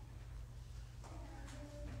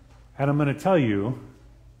 And I'm going to tell you,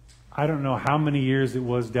 I don't know how many years it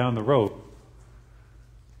was down the road,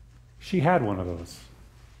 she had one of those.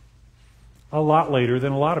 A lot later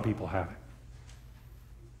than a lot of people have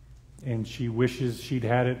it. And she wishes she'd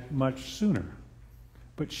had it much sooner.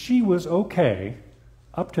 But she was okay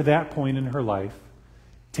up to that point in her life,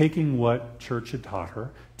 taking what church had taught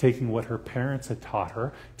her, taking what her parents had taught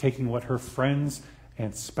her, taking what her friends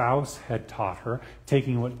and spouse had taught her,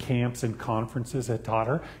 taking what camps and conferences had taught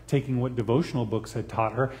her, taking what devotional books had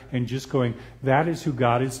taught her, and just going, that is who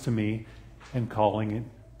God is to me, and calling it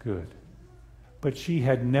good. But she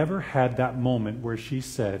had never had that moment where she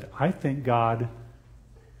said, I think God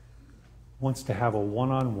wants to have a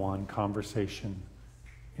one-on-one conversation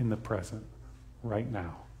in the present right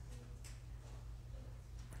now.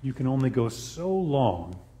 You can only go so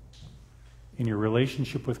long in your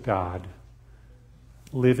relationship with God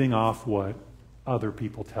living off what other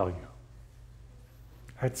people tell you.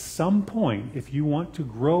 At some point, if you want to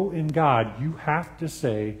grow in God, you have to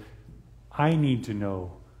say, I need to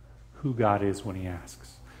know who God is when he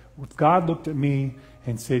asks. If God looked at me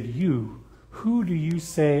and said, you, who do you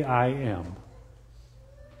say I am?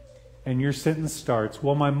 And your sentence starts,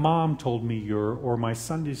 well, my mom told me you're, or my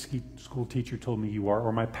Sunday school teacher told me you are,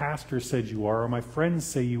 or my pastor said you are, or my friends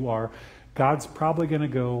say you are. God's probably going to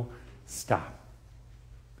go, stop.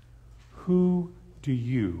 Who do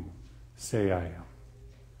you say I am?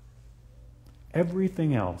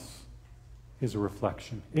 Everything else is a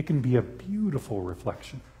reflection. It can be a beautiful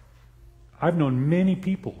reflection. I've known many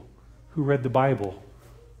people who read the Bible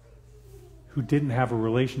who didn't have a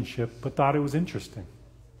relationship but thought it was interesting.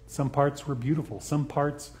 Some parts were beautiful. Some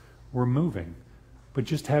parts were moving. But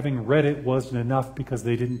just having read it wasn't enough because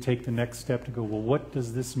they didn't take the next step to go, well, what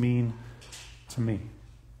does this mean to me?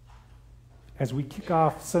 As we kick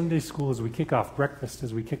off Sunday school, as we kick off breakfast,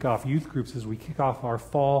 as we kick off youth groups, as we kick off our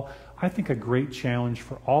fall, I think a great challenge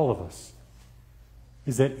for all of us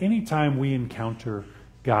is that anytime we encounter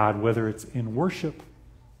God, whether it's in worship,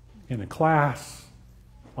 in a class,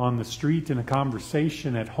 on the street, in a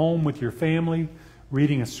conversation, at home with your family,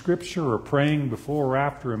 reading a scripture or praying before or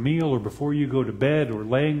after a meal or before you go to bed or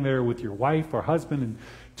laying there with your wife or husband and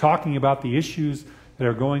talking about the issues that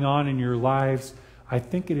are going on in your lives, I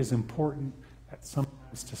think it is important at some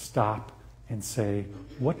times to stop and say,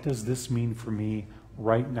 what does this mean for me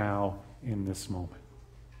right now in this moment?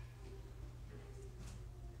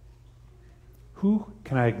 Who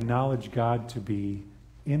can I acknowledge God to be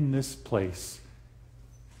in this place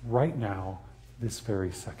right now, this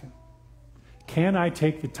very second? Can I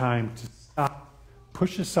take the time to stop,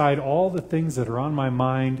 push aside all the things that are on my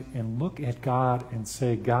mind and look at God and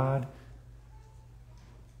say, God,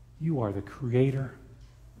 you are the creator,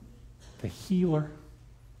 the healer,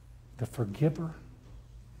 the forgiver.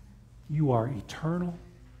 You are eternal.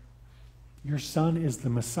 Your Son is the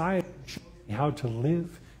Messiah. Show me how to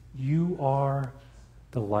live. You are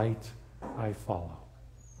the light I follow.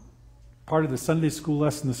 Part of the Sunday school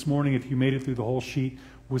lesson this morning, if you made it through the whole sheet,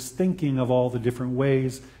 was thinking of all the different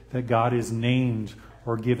ways that God is named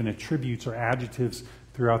or given attributes or adjectives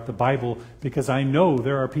throughout the Bible, because I know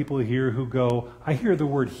there are people here who go, I hear the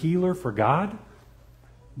word healer for God.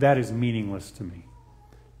 That is meaningless to me,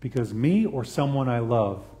 because me or someone I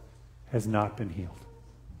love has not been healed.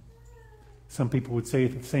 Some people would say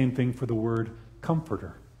the same thing for the word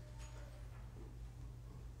comforter.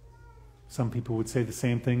 Some people would say the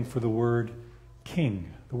same thing for the word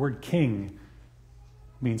king. The word king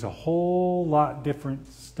means a whole lot different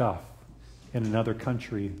stuff in another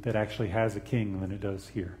country that actually has a king than it does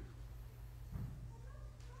here.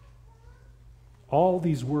 All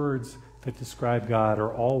these words that describe God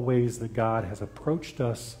are all ways that God has approached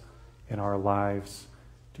us in our lives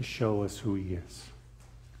to show us who he is.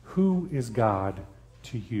 Who is God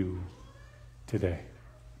to you today?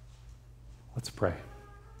 Let's pray.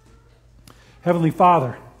 Heavenly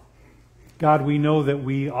Father, God, we know that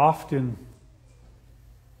we often,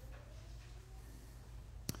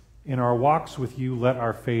 in our walks with you, let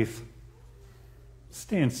our faith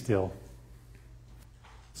stand still.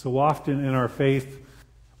 So often in our faith,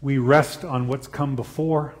 we rest on what's come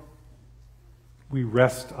before. We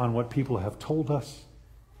rest on what people have told us.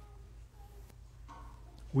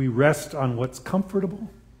 We rest on what's comfortable,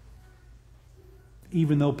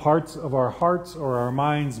 even though parts of our hearts or our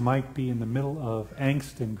minds might be in the middle of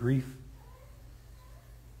angst and grief.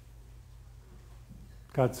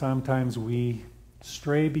 God, sometimes we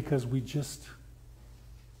stray because we just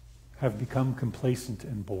have become complacent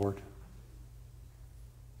and bored.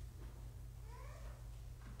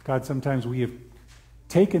 God, sometimes we have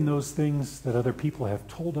taken those things that other people have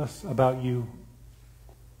told us about you,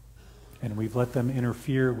 and we've let them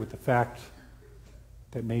interfere with the fact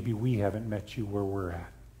that maybe we haven't met you where we're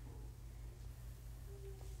at.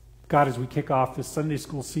 God, as we kick off this Sunday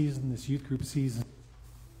school season, this youth group season,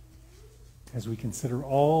 as we consider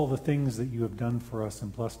all the things that you have done for us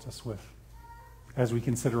and blessed us with, as we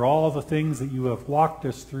consider all the things that you have walked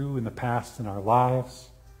us through in the past in our lives,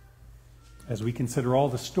 as we consider all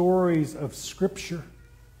the stories of Scripture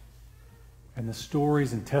and the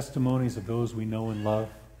stories and testimonies of those we know and love,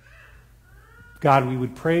 God, we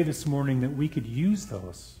would pray this morning that we could use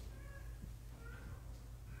those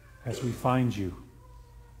as we find you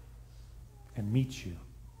and meet you.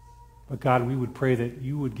 But God, we would pray that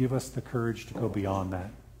you would give us the courage to go beyond that.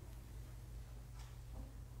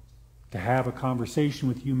 To have a conversation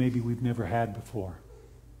with you maybe we've never had before.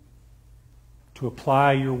 To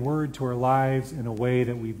apply your word to our lives in a way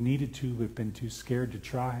that we've needed to but been too scared to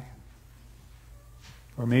try.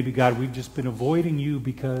 Or maybe, God, we've just been avoiding you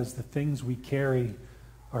because the things we carry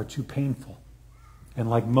are too painful. And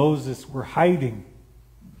like Moses, we're hiding,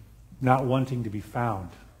 not wanting to be found.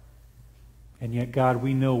 And yet, God,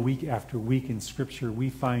 we know week after week in Scripture, we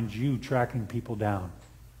find you tracking people down,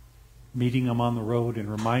 meeting them on the road and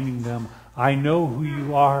reminding them, I know who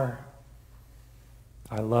you are.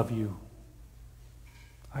 I love you.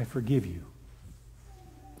 I forgive you.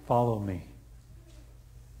 Follow me.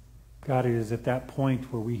 God, it is at that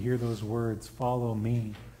point where we hear those words, follow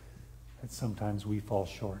me, that sometimes we fall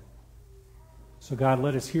short. So God,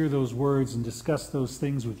 let us hear those words and discuss those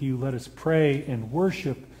things with you. Let us pray and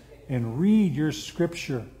worship and read your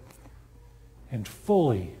Scripture and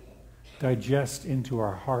fully digest into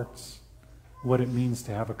our hearts what it means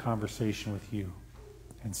to have a conversation with you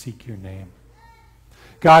and seek your name.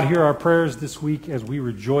 God, hear our prayers this week as we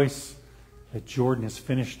rejoice that Jordan has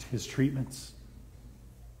finished his treatments.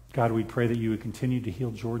 God, we pray that you would continue to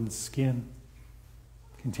heal Jordan's skin,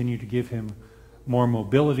 continue to give him more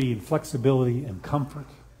mobility and flexibility and comfort.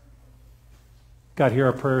 God, hear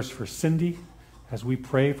our prayers for Cindy as we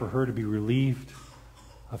pray for her to be relieved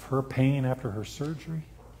of her pain after her surgery.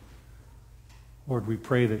 Lord, we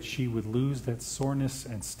pray that she would lose that soreness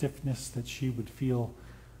and stiffness, that she would feel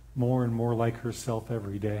more and more like herself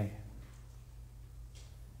every day.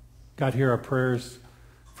 God, hear our prayers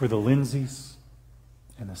for the Lindsays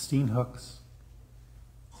and the Steenhooks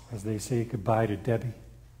as they say goodbye to Debbie.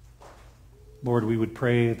 Lord, we would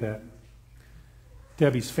pray that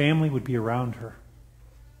Debbie's family would be around her,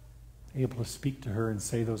 able to speak to her and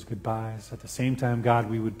say those goodbyes. At the same time, God,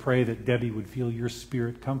 we would pray that Debbie would feel your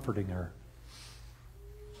Spirit comforting her,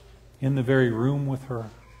 in the very room with her,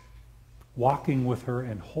 walking with her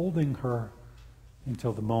and holding her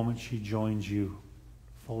until the moment she joins you,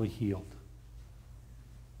 fully healed.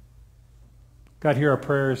 God, hear our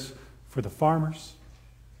prayers for the farmers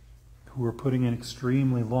who are putting in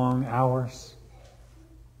extremely long hours,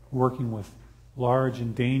 working with large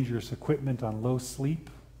and dangerous equipment on low sleep.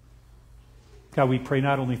 God, we pray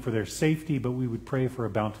not only for their safety, but we would pray for a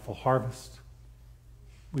bountiful harvest.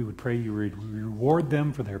 We would pray you would reward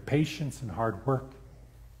them for their patience and hard work.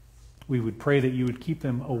 We would pray that you would keep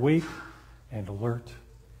them awake and alert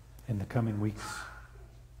in the coming weeks.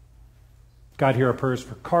 God, hear our prayers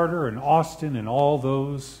for Carter and Austin and all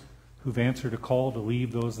those who've answered a call to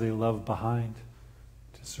leave those they love behind,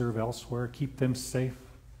 to serve elsewhere. Keep them safe.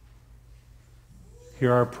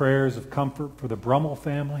 Hear our prayers of comfort for the Brummel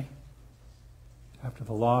family after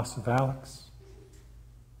the loss of Alex.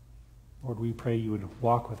 Lord, we pray you would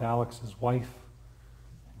walk with Alex's wife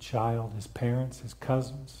and child, his parents, his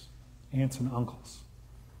cousins, aunts and uncles,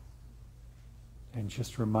 and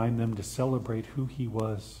just remind them to celebrate who he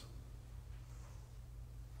was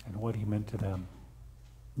and what he meant to them,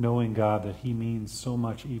 knowing, God, that he means so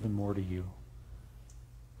much even more to you.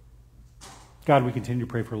 God, we continue to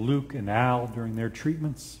pray for Luke and Al during their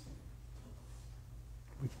treatments.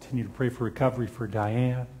 We continue to pray for recovery for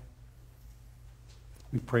Diane.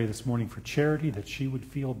 We pray this morning for Charity, that she would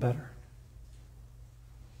feel better.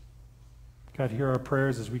 God, hear our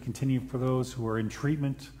prayers as we continue for those who are in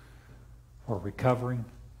treatment or recovering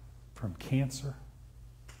from cancer.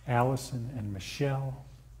 Allison and Michelle,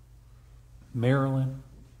 Marilyn,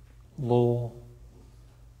 Lowell,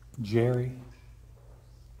 Jerry,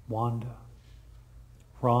 Wanda,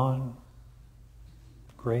 Ron,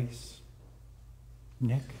 Grace,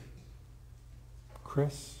 Nick,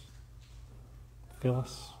 Chris,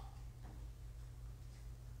 Phyllis.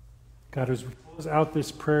 God, as we close out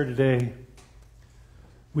this prayer today,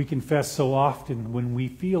 we confess so often when we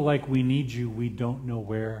feel like we need you, we don't know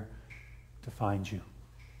where to find you.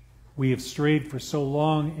 We have strayed for so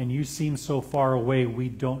long and you seem so far away, we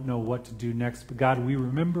don't know what to do next. But God, we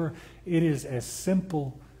remember it is as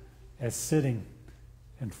simple as sitting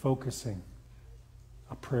and focusing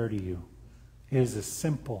a prayer to you. It is as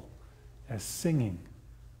simple as singing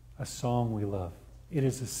a song we love. It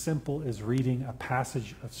is as simple as reading a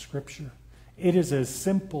passage of Scripture. It is as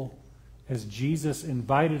simple as Jesus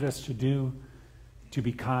invited us to do, to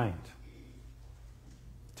be kind,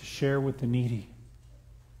 to share with the needy,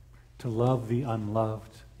 to love the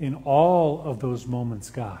unloved. In all of those moments,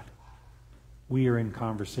 God, we are in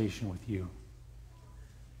conversation with you.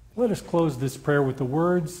 Let us close this prayer with the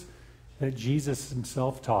words that Jesus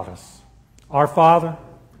himself taught us. Our Father,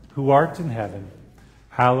 who art in heaven,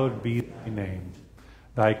 hallowed be thy name.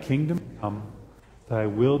 Thy kingdom come, thy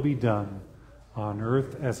will be done, on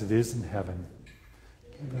earth as it is in heaven.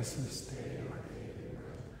 Give us this day our daily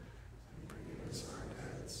bread, and forgive us our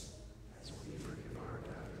debts, as we forgive our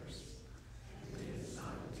debtors. And lead us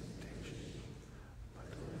not into temptation,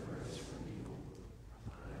 but deliver us from evil.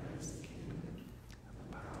 For thine is the kingdom, and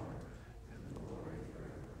the power, and the glory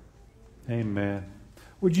forever. Amen.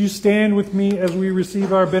 Would you stand with me as we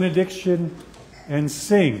receive our benediction and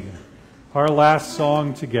sing our last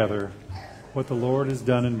song together, What the Lord Has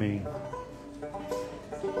Done in Me.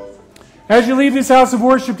 As you leave this house of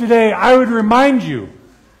worship today, I would remind you,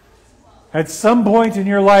 at some point in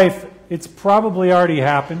your life, it's probably already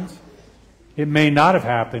happened. It may not have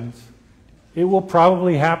happened. It will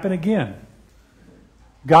probably happen again.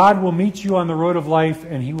 God will meet you on the road of life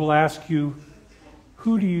and He will ask you,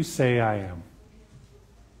 who do you say I am?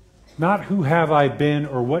 Not who have I been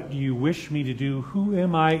or what do you wish me to do. Who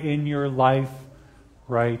am I in your life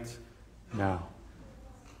right now?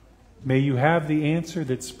 May you have the answer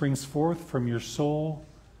that springs forth from your soul.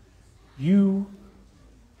 You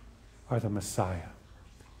are the Messiah.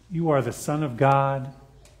 You are the Son of God.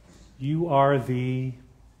 You are the...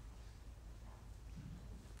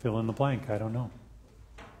 fill in the blank, I don't know.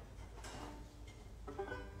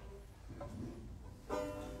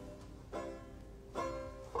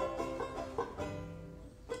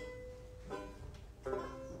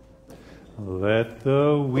 Let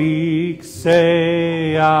the weak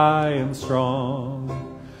say I am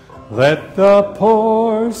strong. Let the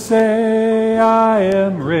poor say I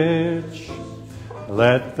am rich.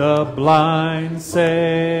 Let the blind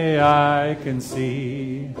say I can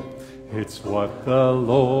see. It's what the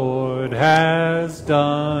Lord has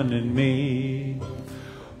done in me.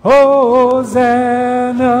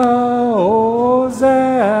 Hosanna,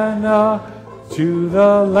 Hosanna, to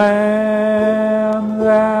the Lamb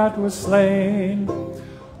that was slain.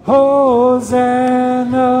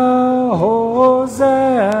 Hosanna,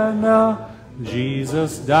 Hosanna,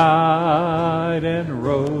 Jesus died and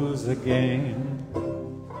rose again.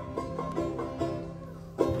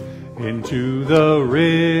 Into the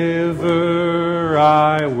river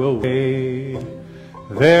I will wade.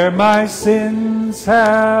 There my sins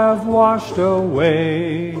have washed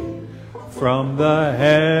away. From the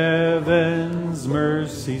heavens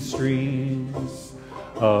mercy streams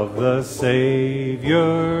of the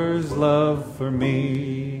Savior's love for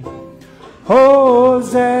me.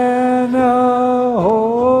 Hosanna,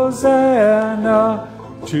 Hosanna,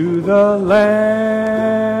 to the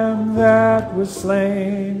Lamb that was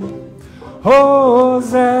slain.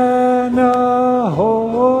 Hosanna,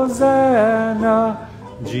 Hosanna,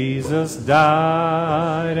 Jesus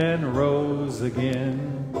died and rose again.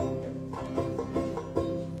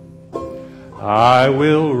 I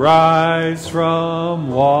will rise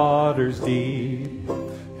from waters deep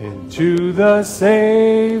into the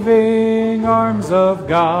saving arms of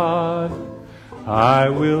God. I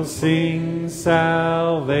will sing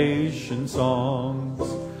salvation songs.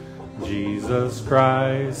 Jesus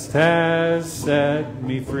Christ has set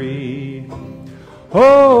me free.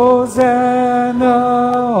 Hosanna,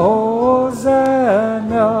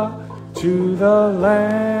 Hosanna, to the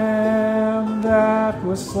Lamb that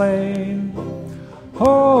was slain.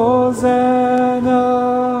 Hosanna,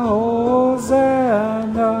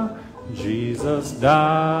 Hosanna, Jesus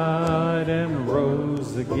died and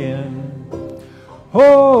rose again.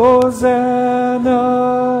 Hosanna,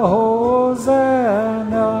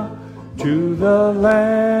 Hosanna, to the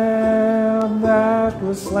Lamb that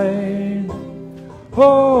was slain.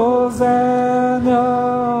 Hosanna,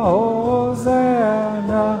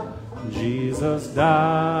 Hosanna, Jesus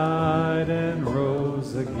died and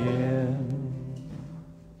rose again.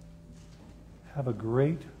 Have a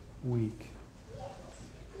great week.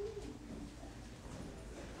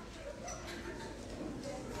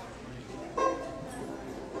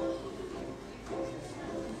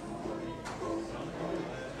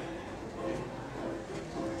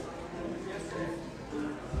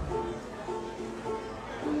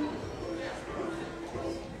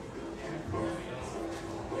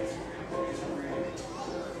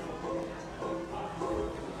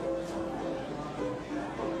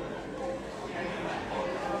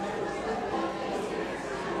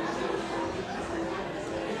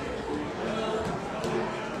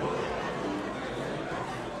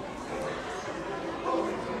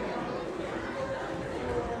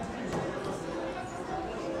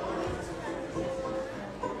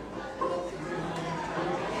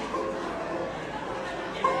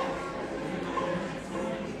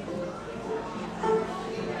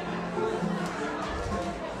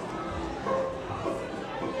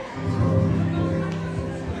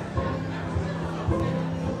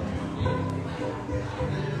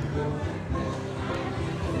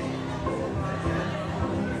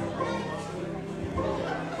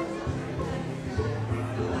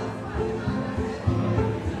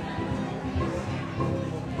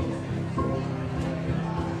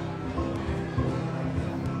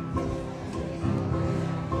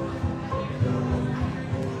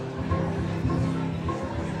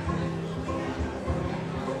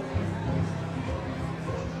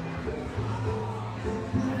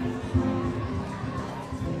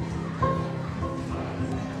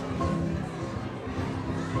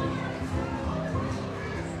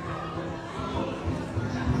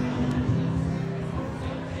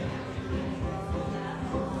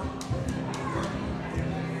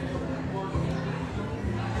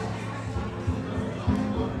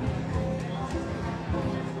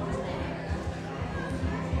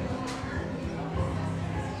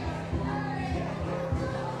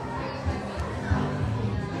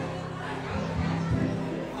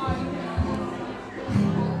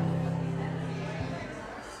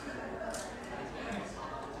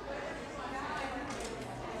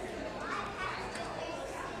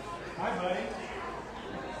 Hi, buddy.